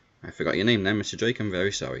 I forgot your name then, Mr. Drake. I'm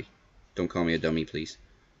very sorry. Don't call me a dummy, please.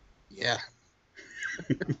 Yeah.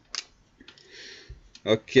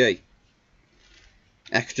 Okay.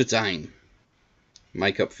 Extra time.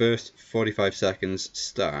 Mike up first. 45 seconds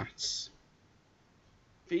starts.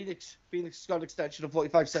 Phoenix has got an extension of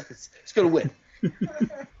 45 seconds. It's going to win.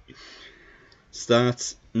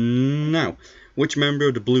 Starts now. Which member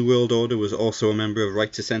of the Blue World Order was also a member of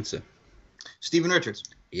Right to Censor? Steven Richards.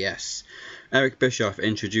 Yes. Eric Bischoff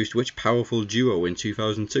introduced which powerful duo in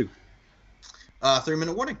 2002?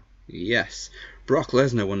 3-minute warning. Yes. Brock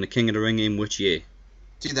Lesnar won the King of the Ring in which year?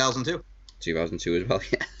 2002. 2002 as well,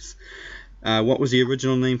 yes. What was the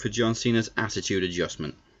original name for John Cena's Attitude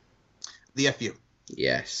Adjustment? The FU.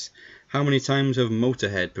 Yes. How many times have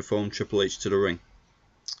Motorhead performed Triple H to the ring?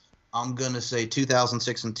 I'm going to say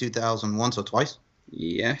 2006 and 2001, so twice.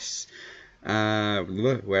 Yes. Where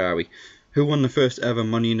are we? Who won the first ever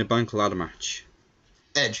Money in the Bank ladder match?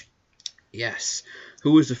 Edge. Yes.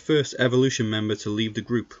 Who was the first Evolution member to leave the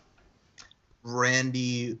group?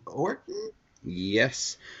 Randy Orton.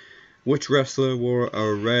 Yes. Which wrestler wore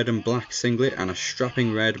a red and black singlet and a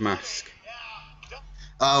strapping red mask?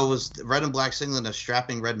 Was red and black singlet and a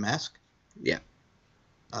strapping red mask? Yeah.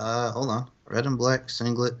 Hold on. Red and black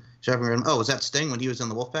singlet, strapping red. Oh, was that Sting when he was in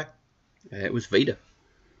the Wolfpack? It was Vader.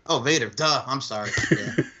 Oh, Vader. Duh. I'm sorry.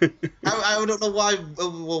 Yeah. I don't know why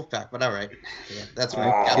Wolfpack, but all right. Yeah, that's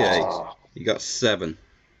right. Okay. You got 7.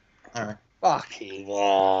 All right. Fucking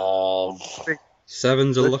hell.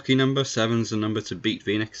 7's a lucky number. 7's the number to beat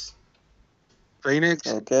Phoenix. Phoenix,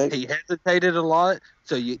 Okay. he hesitated a lot,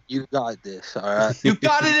 so you got this, all right? You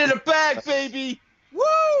got it in a bag, baby.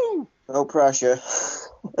 Woo! No pressure.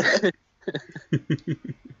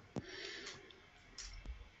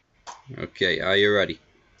 Okay, are you ready?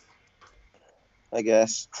 I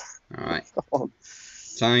guess. Alright.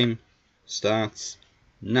 Time starts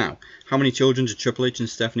now. How many children did Triple H and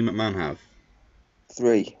Stephanie McMahon have?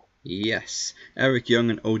 3. Yes. Eric Young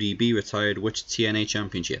and ODB retired which TNA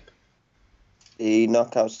championship? The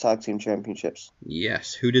Knockouts Tag Team Championships.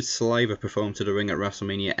 Yes. Who did Saliva perform to the ring at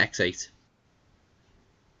WrestleMania X8?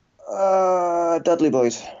 Dudley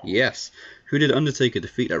Boys. Yes. Who did Undertaker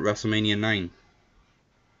defeat at WrestleMania 9?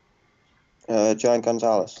 Giant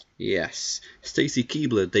Gonzalez. Yes. Stacy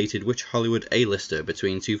Keibler dated which Hollywood A-lister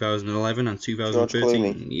between 2011 and George 2013?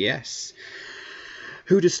 Clooney. Yes.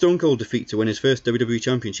 Who did Stone Cold defeat to win his first WWE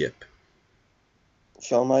championship?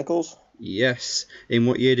 Shawn Michaels. Yes. In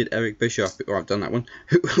what year did Eric Bischoff... Oh, I've done that one.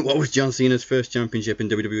 What was John Cena's first championship in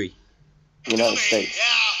WWE? United States.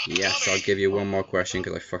 Yes, I'll give you one more question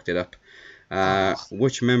because I fucked it up.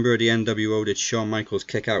 Which member of the NWO did Shawn Michaels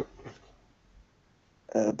kick out?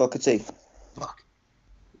 Booker T. Fuck.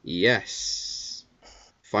 Yes.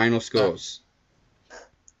 Final scores.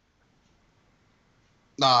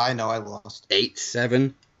 No, I know I lost.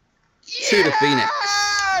 8-7 to the Phoenix.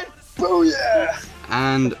 Oh, yeah!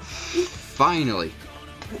 And finally,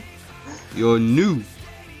 your new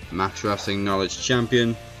Max Wrestling Knowledge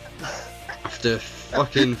Champion after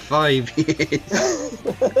fucking 5 years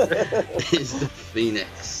is the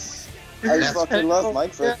Phoenix. I just fucking love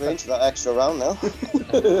Mike for agreeing to that extra round now.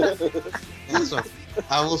 So,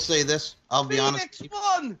 I will say this. I'll be honest. Phoenix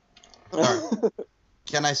won. Alright.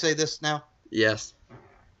 Can I say this now? Yes.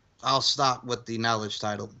 I'll stop with the knowledge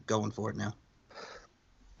title. Going for it now.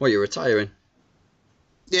 What, you're retiring?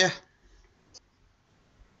 Yeah.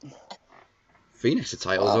 Phoenix, the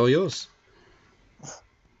title's all yours.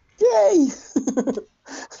 Yay!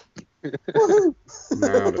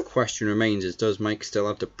 Now, the question remains is, does Mike still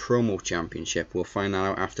have the promo championship? We'll find that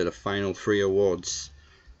out after the final 3 awards.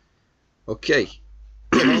 Okay.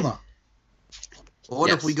 Hold on. Well, what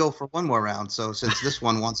Yes. if we go for one more round? So since this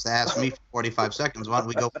one wants to ask me for 45 seconds, why don't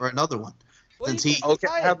we go for another one? Well, Since you he- just Okay,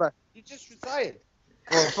 retired. how about You just retired.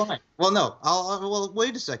 Well, fine. Well, no. Well,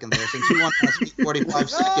 wait a second there. Since you want to ask me 45 No,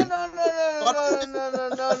 seconds. no, no, no, no, no,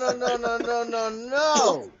 no, no, no, no, no,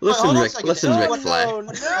 no. Listen, hold on a Rick. second. Listen, No, Ric No,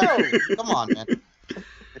 Flair. no, Come on, man.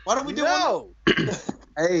 Why don't we do one? no.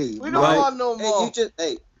 Hey, We don't Mike, want no more.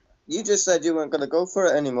 you just said you weren't gonna go for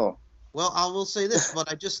it anymore. Well, I will say this,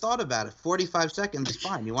 but I just thought about it. 45 seconds is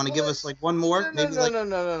fine. You want to give us like one more? No, Maybe no, like.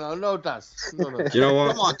 no, Daz. No, no. Do you know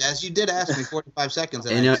Come what? on, Daz. You did ask me 45 seconds,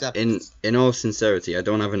 and I accept. In all sincerity, I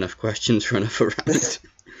don't have enough questions for another round.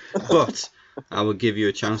 But I will give you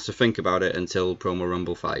a chance to think about it until Promo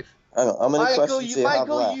Rumble 5. Hang on, how many Michael, questions do you have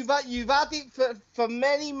left? you've had it for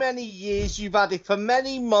many, many years. You've had it for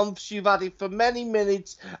many months. You've had it for many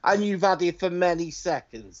minutes, and you've had it for many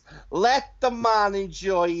seconds. Let the man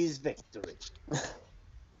enjoy his victory.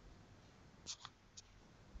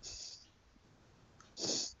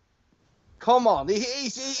 Come on,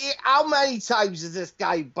 how many times has this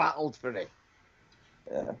guy battled for it?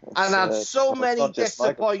 Yeah, And had so it's many not just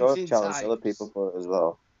Michael, disappointing challenged times. other people for it as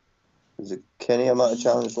well. Is it Kenny I might have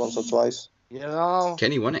challenged once or twice? You know,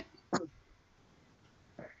 Kenny won it.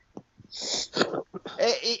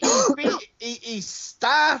 he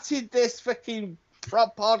started this fucking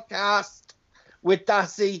podcast with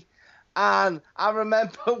Dassey, and I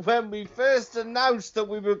remember when we first announced that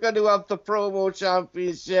we were going to have the promo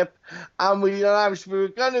championship, and we announced we were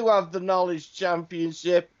going to have the knowledge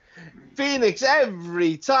championship. Phoenix,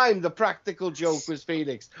 every time the practical joke was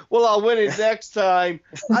Phoenix. Well, I'll win it next time,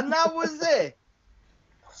 and that was it.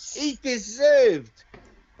 He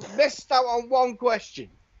missed out on one question.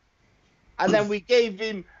 And then we gave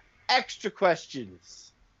him extra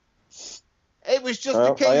questions. It was just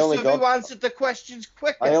Well, a case of who answered the questions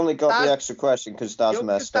quicker. I only got Daz- the extra question because Daz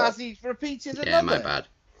messed up. Dazzy's repeated Yeah, another. my bad.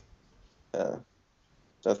 Yeah.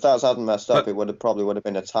 So if Daz hadn't messed up, it probably would have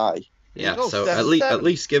been a tie. Yeah, go, so 7-7. at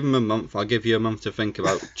least give him a month. I'll give you a month to think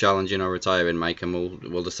about challenging or retiring, Mike, and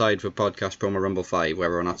we'll decide for podcast Promo Rumble 5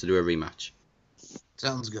 whether or not to do a rematch.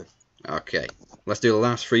 Sounds good. Okay, let's do the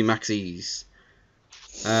last 3 Maxies.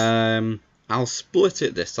 I'll split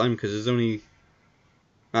it this time because there's only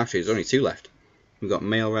 2 left. We've got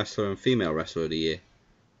male wrestler and female wrestler of the year.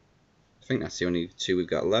 I think that's the only 2 we've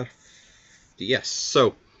got left. Yes,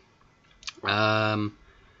 so I'll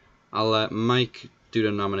let Mike do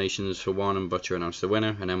the nominations for one and Butcher announce the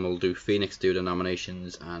winner, and then we'll do Phoenix do the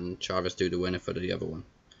nominations and Travis do the winner for the other one.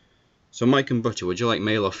 So Mike and Butcher, would you like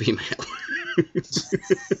male or female?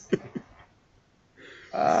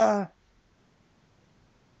 I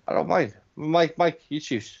don't mind. Mike, you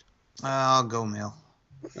choose. I'll go male.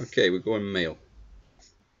 Okay, we're going male.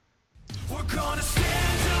 We're gonna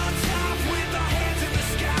stand on top with our hands in the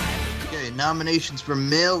sky. Okay, nominations for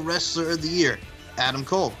Male Wrestler of the Year: Adam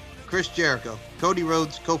Cole, Chris Jericho, Cody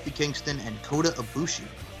Rhodes, Kofi Kingston, and Kota Ibushi.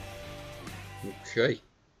 Okay.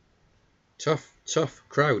 Tough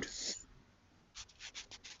crowd.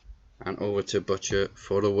 And over to Butcher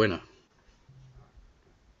for the winner.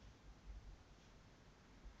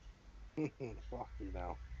 Fucking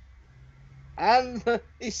hell. And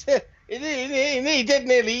he said he did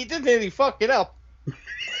nearly fuck it up.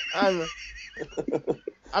 And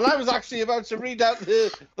I was actually about to read out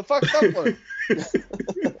the fucked up one.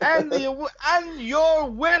 and your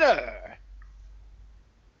winner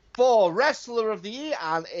for Wrestler of the Year,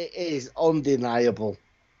 and it is undeniable,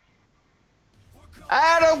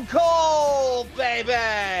 Adam Cole, baby.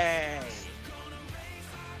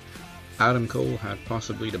 Adam Cole had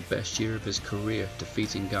possibly the best year of his career,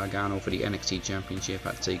 defeating Gargano for the NXT Championship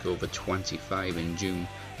at TakeOver 25 in June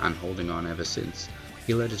and holding on ever since.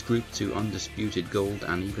 He led his group to undisputed gold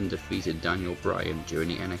and even defeated Daniel Bryan during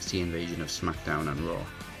the NXT invasion of SmackDown and Raw.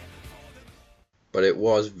 But it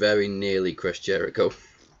was very nearly Chris Jericho.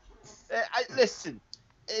 Listen,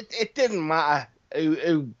 it didn't matter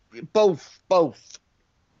who both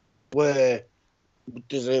were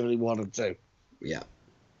deservedly 1 and 2. Yeah.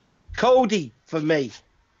 Cody for me.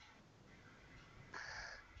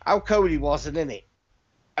 How Cody wasn't in it,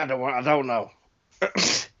 I don't know.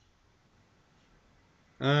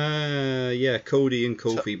 Yeah, Cody and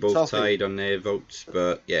Kofi both Kofi. tied on their votes,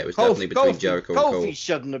 but yeah, it was definitely between Jericho and Cole. Kofi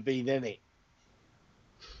shouldn't have been in it.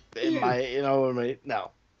 You know what I mean?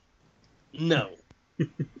 No. No.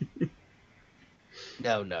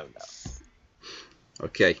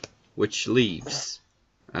 Okay, which leaves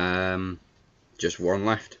just one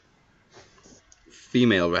left.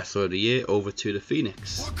 Female Wrestler of the Year, over to the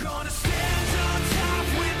Phoenix. We're gonna stand on top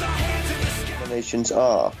with our hands in the sky. Nominations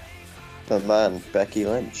are the man Becky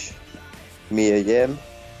Lynch, Mia Yim,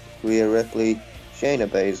 Rhea Ripley, Shayna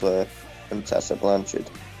Baszler, and Tessa Blanchard.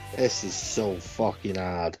 This is so fucking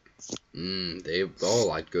hard. They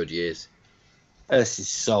all had good years. This is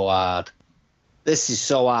so hard. This is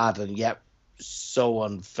so hard and yet so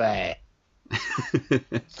unfair. I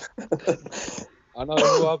know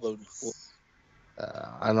who I voted for.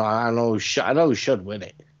 I know who should win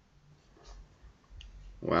it.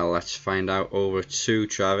 Well, let's find out over to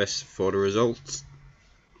Travis for the results.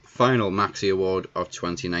 Final Maxi Award of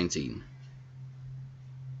 2019.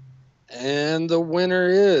 And the winner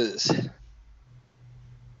is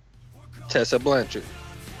Tessa Blanchard.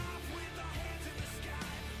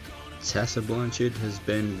 Tessa Blanchard has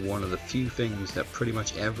been one of the few things that pretty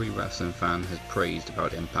much every wrestling fan has praised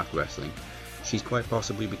about Impact Wrestling. She's quite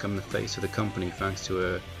possibly become the face of the company thanks to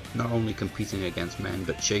her not only competing against men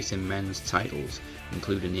but chasing men's titles,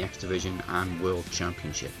 including the X Division and World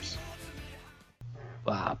Championships.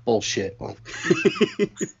 Bullshit, man.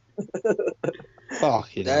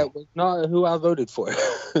 Fucking That hell. was not who I voted for.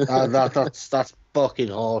 That's fucking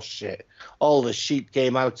horse shit. All the sheep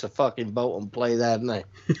came out to fucking vote and play there, didn't they?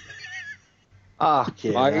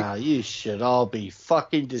 Fucking hell, you should all be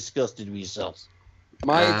fucking disgusted with yourselves.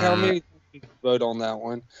 Mike, how many people vote on that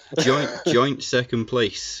one? Joint second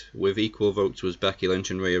place with equal votes was Becky Lynch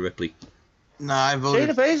and Rhea Ripley. Nah, I Shayna voted.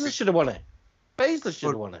 Baszler should have won it. Baszler should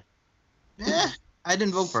have won it. Yeah, I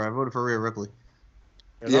didn't vote for her. I voted for Rhea Ripley.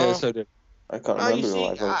 You know? Yeah, so did I can't No, you remember who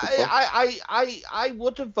I see, voted for. I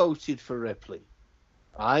would have voted for Ripley,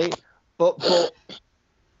 right? But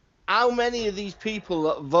how many of these people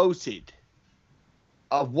that voted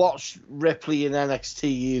have watched Ripley in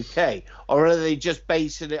NXT UK, or are they just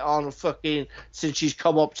basing it on fucking since she's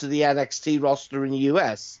come up to the NXT roster in the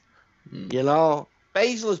US? You know,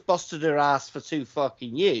 Baszler's busted her ass for 2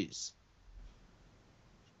 fucking years.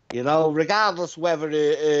 You know, regardless whether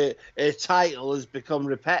her title has become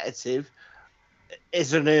repetitive,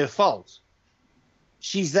 isn't her fault.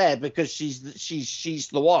 She's there because she's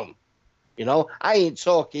the one. You know, I ain't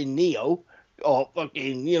talking Neo or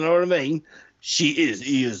fucking, you know what I mean? He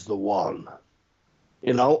is the one.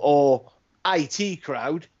 You know, or IT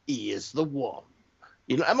crowd, he is the one.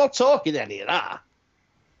 You know, I'm not talking any of that.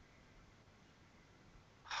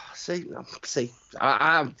 See,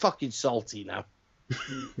 I'm fucking salty now.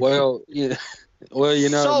 Well, you know,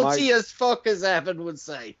 Salty Mike, as fuck, as Evan would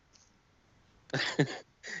say.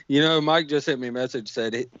 Mike just sent me a message,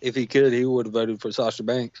 said if he could, he would have voted for Sasha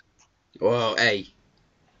Banks. Well, hey.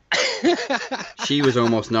 She was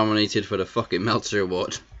almost nominated for the fucking Meltzer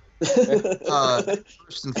Award.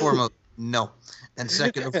 First and foremost, no. And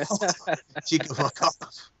second of all, she can fuck off.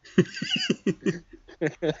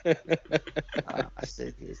 I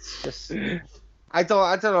think it's just. I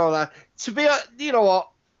don't know that. To be, you know what?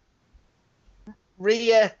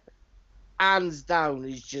 Rhea, hands down,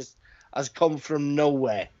 has come from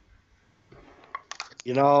nowhere.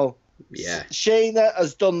 You know. Yeah. Shayna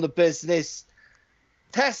has done the business.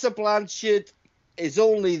 Tessa Blanchard is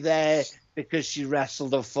only there because she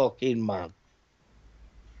wrestled a fucking man.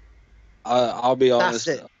 I'll be honest.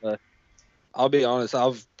 That's it. I'll be honest.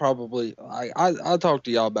 I've probably I talked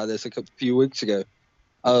to y'all about this a few weeks ago.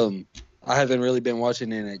 I haven't really been watching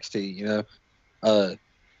NXT. You know,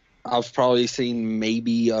 I've probably seen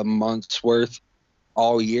maybe a month's worth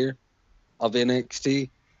all year of NXT,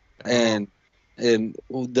 and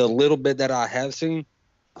the little bit that I have seen,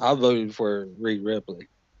 I voted for Rhea Ripley.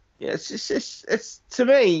 Yeah, it's to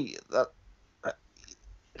me that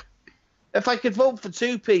if I could vote for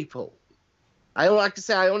 2 people, I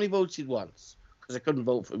only voted once because I couldn't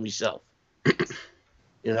vote for myself.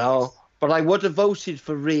 You know, but I would have voted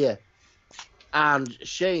for Rhea and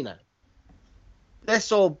Shayna. This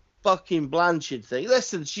whole fucking Blanchard thing.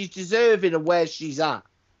 Listen, she's deserving of where she's at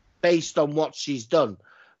based on what she's done.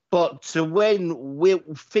 But to win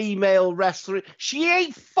with female wrestling, she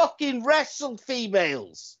ain't fucking wrestled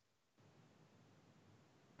females.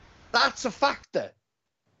 That's a factor.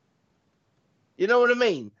 You know what I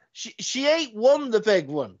mean? she ain't won the big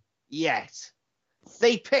one yet.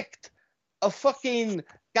 They picked a fucking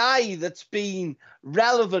guy that's been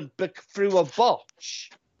relevant through a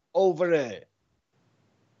botch over her.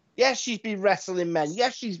 Yes, she's been wrestling men.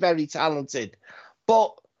 Yes, she's very talented,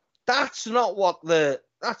 but that's not what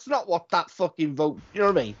that fucking vote. You know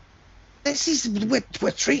what I mean? This is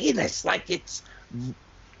we're treating this like it's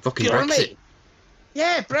Fucking you know Brexit. what I mean?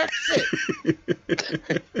 Yeah, Brexit.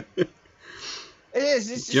 It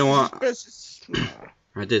is. It's Do you know what? It's,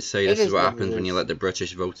 I did say It this is is what what it happens when you is. let the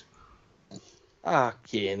British vote.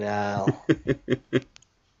 fucking hell. Like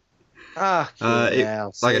Fucking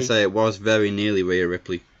hell. I See? say, it was very nearly Rhea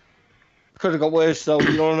Ripley. Could have got worse though,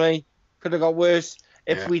 you know what I mean? Could have got worse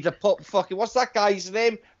if Yeah. we'd have put fucking what's that guy's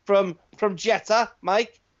name from Jeddah,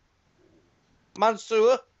 Mike?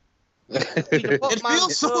 Mansoor. We'd have put It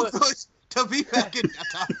feels so Mansoor- good to be back in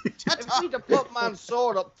Jeddah. If Jeddah. we'd have put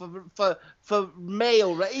Mansoor up for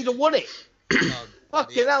male, he'd have won it.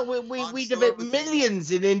 Fucking hell, we'd have hit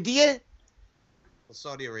millions in India.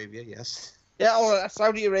 Saudi Arabia, yes. Yeah, or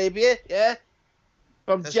Saudi Arabia, yeah.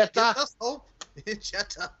 From That's- Jeddah. That's hope.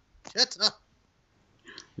 Jeddah. Jeddah.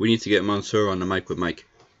 We need to get Mansoor on the mic with Mike.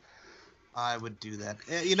 I would do that.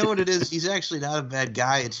 You know what it is? He's actually not a bad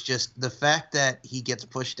guy. It's just the fact that he gets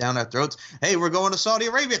pushed down our throats. Hey, we're going to Saudi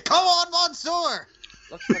Arabia. Come on, Mansoor.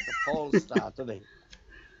 Looks like a porn star, doesn't he?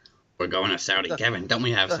 We're going to Saudi, Kevin. Don't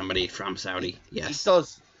we have somebody from Saudi? Yes. He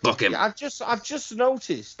does. Book him. Yeah, I've just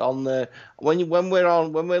noticed on the when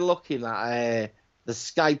we're looking at the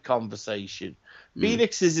Skype conversation,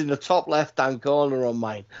 Phoenix is in the top left hand corner on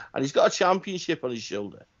mine, and he's got a championship on his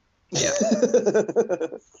shoulder. Yeah.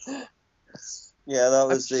 Yeah, that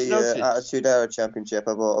was I've just the noticed. Attitude Era Championship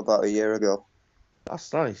I bought about a year ago.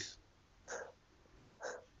 That's nice.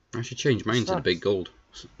 I should change mine to the Nice. big gold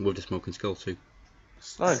with the smoking skull too.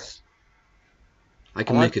 It's nice. I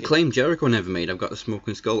can I make like a it. claim Jericho never made. I've got the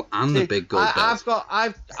smoking skull and the See, big gold belt.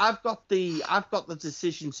 I've got the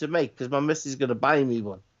decision to make because my missus is gonna buy me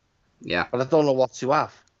one, Yeah. but I don't know what to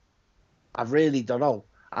have. I really don't know.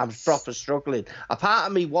 I'm proper struggling. A part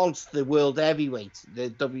of me wants the world heavyweight, the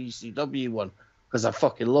WCW one, because I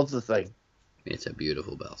fucking love the thing. It's a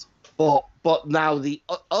beautiful belt. But now the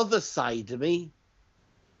other side of me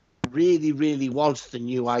really, really wants the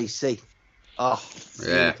new IC. Oh, Yeah.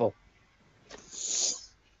 beautiful.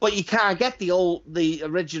 But you can't get the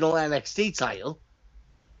original NXT title.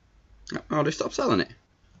 Oh, they stopped selling it.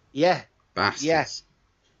 Yeah, Bastards. Yes.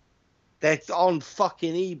 they're on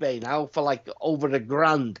fucking eBay now for like over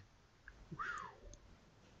 $1,000.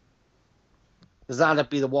 Because that'd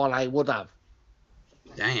be the one I would have.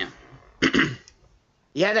 Damn.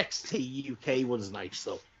 The NXT UK one's nice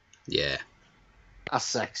though. Yeah. That's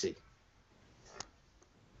sexy.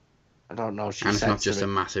 I don't know. She And it's said not to just me. a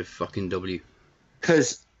massive fucking W.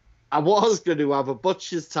 Because I was going to have a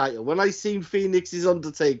Butcher's title. When I seen Phoenix's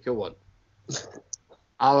Undertaker one,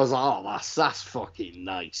 I was like, oh, that's fucking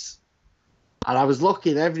nice. And I was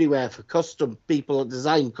looking everywhere for custom people that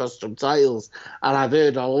design custom titles. And I've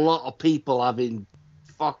heard a lot of people having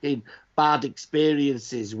fucking bad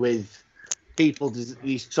experiences with people,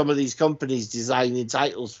 some of these companies designing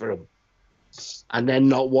titles for them. And then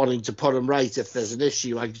not wanting to put them right if there's an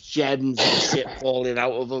issue, like gems and shit falling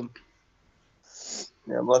out of them.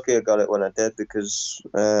 Yeah, I'm lucky I got it when I did because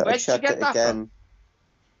I Where'd you checked get it that again.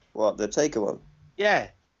 What, the Taker one? Yeah.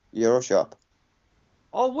 Euroshop.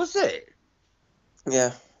 Oh, was it?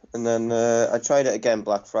 Yeah, and then I tried it again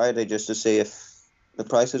Black Friday just to see if the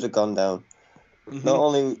prices had gone down. Not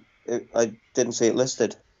only I didn't see it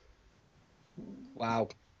listed. Wow.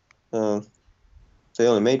 They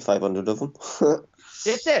only made 500 of them.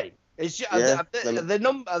 Did they? Yeah,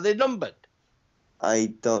 Are they numbered?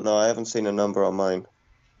 I don't know. I haven't seen a number on mine.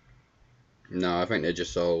 No, I think they're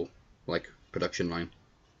just all like production line.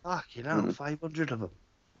 Fucking hell, 500 of them.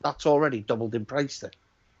 That's already doubled in price then.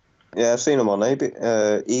 Yeah, I've seen them on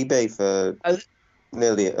eBay for Uh,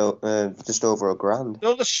 nearly just over $1,000. You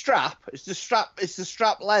know the strap? It's the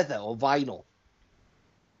strap leather or vinyl?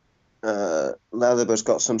 Leather, but it's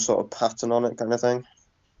got some sort of pattern on it, kind of thing.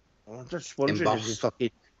 I'm just wondering if you Embossed.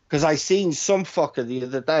 fucking... Because I seen some fucker the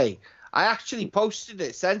other day. I actually posted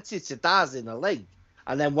it, sent it to Daz in a link.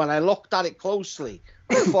 And then when I looked at it closely,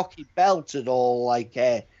 the fucking belt had all like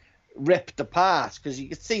ripped apart because you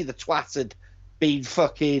could see the twat had been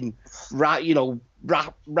fucking wrapping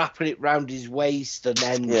it round his waist and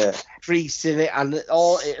then Yeah. creasing it, and it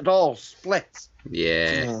all split.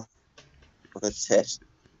 Yeah. With a tit.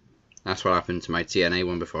 That's what happened to my TNA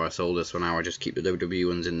one before I sold this one. Now I just keep the WWE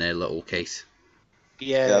ones in their little case.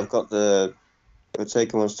 Yeah, I've got the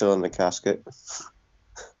Taker one still in the casket.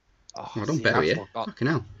 Oh, don't see, bury that's it. what got- Fucking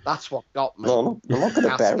hell. That's what got me. No, I'm not going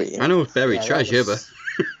to bury I it. know it's buried Yeah, that treasure, was-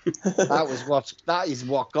 That is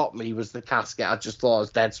what got me was the casket. I just thought it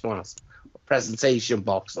was dead smart. Presentation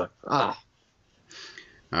box. Like, but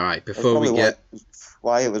all right. That's Before we probably get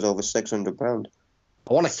why it was over £600.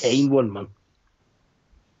 I want a Kane one, man.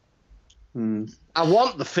 Hmm. I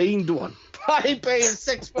want the Fiend one. I ain't paying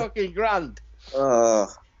 $6 fucking grand. It's all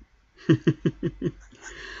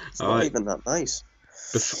not right. even that nice.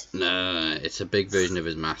 No, it's a big version of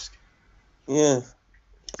his mask. Yeah.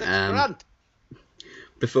 $6 grand.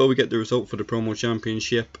 Before we get the result for the promo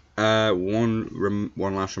championship, one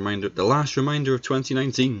last reminder. The last reminder of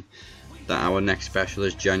 2019 that our next special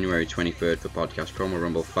is January 23rd for Podcast Promo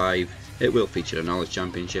Rumble 5. It will feature the Knowledge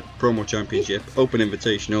Championship, Promo Championship, Open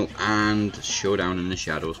Invitational, and Showdown in the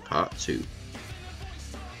Shadows Part 2.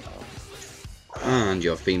 And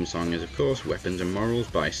your theme song is, of course, Weapons and Morals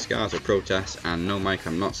by Scars of Protest. And no, Mike,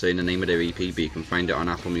 I'm not saying the name of their EP, but you can find it on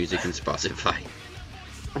Apple Music and Spotify.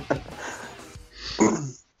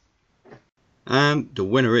 And the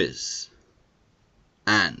winner is...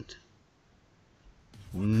 And...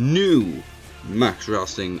 new Max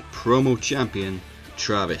Wrestling Promo Champion,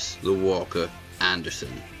 Travis the Walker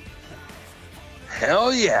Anderson.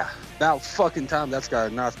 Hell yeah. About fucking time. That's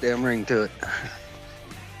got a nice damn ring to it.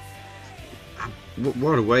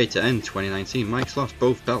 What a way to end 2019. Mike's lost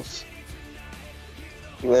both belts.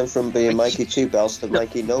 You went from being Mikey 2 belts to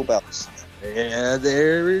Mikey no belts. Yeah,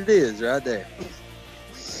 there it is, right there.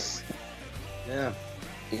 Yeah.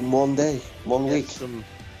 In one day, one week.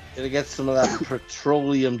 Gonna get some of that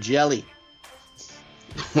petroleum jelly.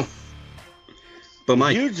 But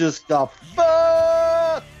Mike, You just got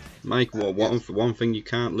fucked. Mike, one thing you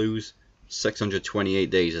can't lose: 628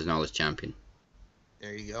 days as Knowledge Champion.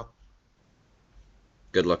 There you go.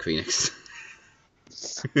 Good luck, Phoenix.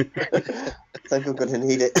 I think I'm going to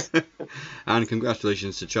need it. And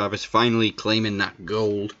congratulations to Travis finally claiming that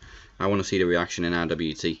gold. I want to see the reaction in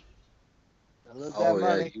RWT. Oh,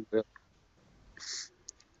 yeah, you will.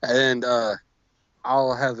 And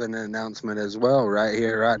I'll have an announcement as well right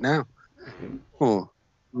here, right now.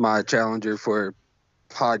 My challenger for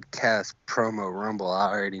Podcast Promo Rumble, I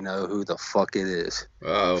already know who the fuck it is.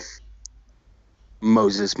 Uh-oh.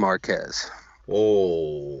 Moses Marquez.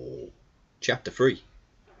 Oh. Chapter 3.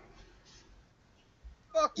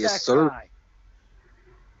 Fuck Yes, that sir. guy.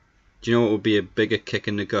 Do you know what would be a bigger kick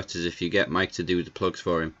in the guts is if you get Mike to do the plugs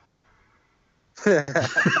for him?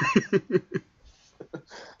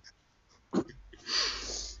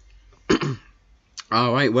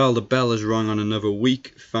 Alright, well, the bell has rung on another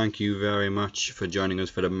week. Thank you very much for joining us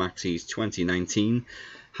for the Maxis 2019.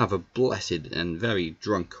 Have a blessed and very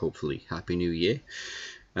drunk, hopefully, Happy New Year.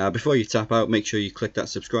 Before you tap out, make sure you click that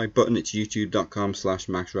subscribe button. It's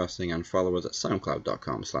youtube.com/maxwrestling and follow us at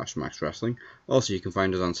soundcloud.com/maxwrestling. Also, you can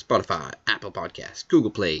find us on Spotify, Apple Podcasts, Google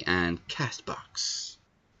Play, and Castbox.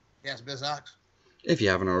 Yes, Bizox. If you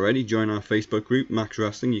haven't already, join our Facebook group, Max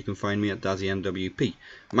Wrestling. You can find me at DazzyNWP.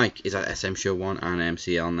 Mike is at SM Show 1 and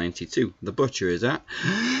MCL92. The Butcher is at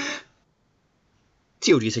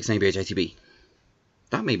TOG69BHITB.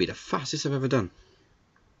 That may be the fastest I've ever done.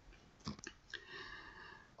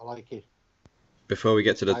 I like it. Before we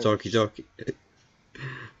get to the talkies,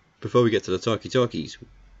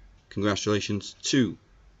 congratulations to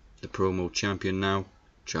the promo champion now,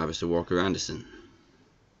 Travis the Walker Anderson.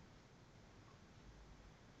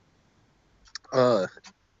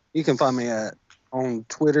 You can find me on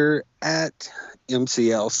Twitter at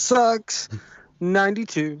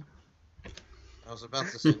MCLSucks92. I was about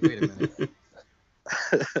to say, wait a minute.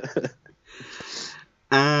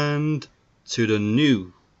 And to the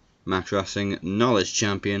new Max Wrestling Knowledge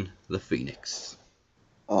Champion, the Phoenix.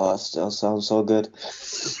 Oh, that still sounds so good.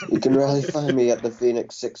 You can really find me at the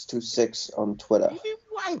Phoenix626 on Twitter. You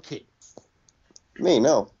wanking. Me,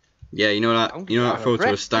 no. Yeah, you know that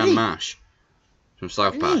photo of Stan Hey. Marsh from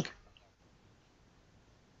South Park.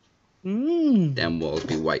 Them walls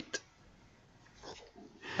be white.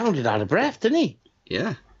 Sounded out of breath, didn't he?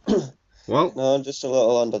 Yeah. Well, No, just a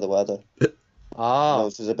little under the weather. Oh. My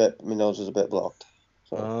nose is a bit blocked.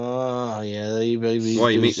 So. Oh, yeah. what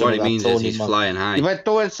he means is he's flying high. You've been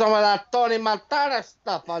doing some of that Tony Montana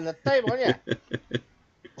stuff on the table, yeah?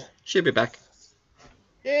 She'll be back.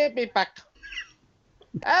 Yeah, be back.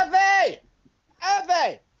 Evie!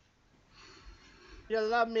 Evie! You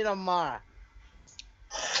love me tomorrow.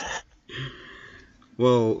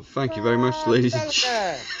 Well, thank you very much, ladies and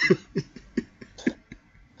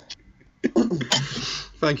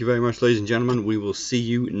Thank you very much, ladies and gentlemen. We will see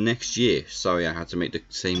you next year. Sorry I had to make the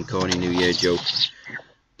same corny New Year joke.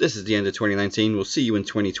 This is the end of 2019. We'll see you in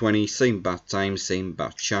 2020. Same bat time, same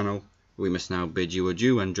bat channel. We must now bid you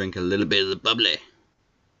adieu and drink a little bit of the bubbly.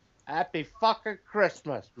 Happy fucking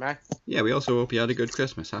Christmas, man. Yeah, we also hope you had a good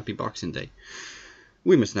Christmas. Happy Boxing Day.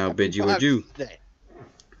 We must now bid you adieu.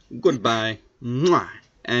 Goodbye. Mwah,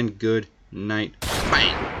 and good night.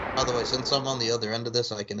 Bang. By the way, since I'm on the other end of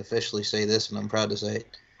this, I can officially say this, and I'm proud to say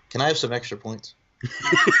it. Can I have some extra points?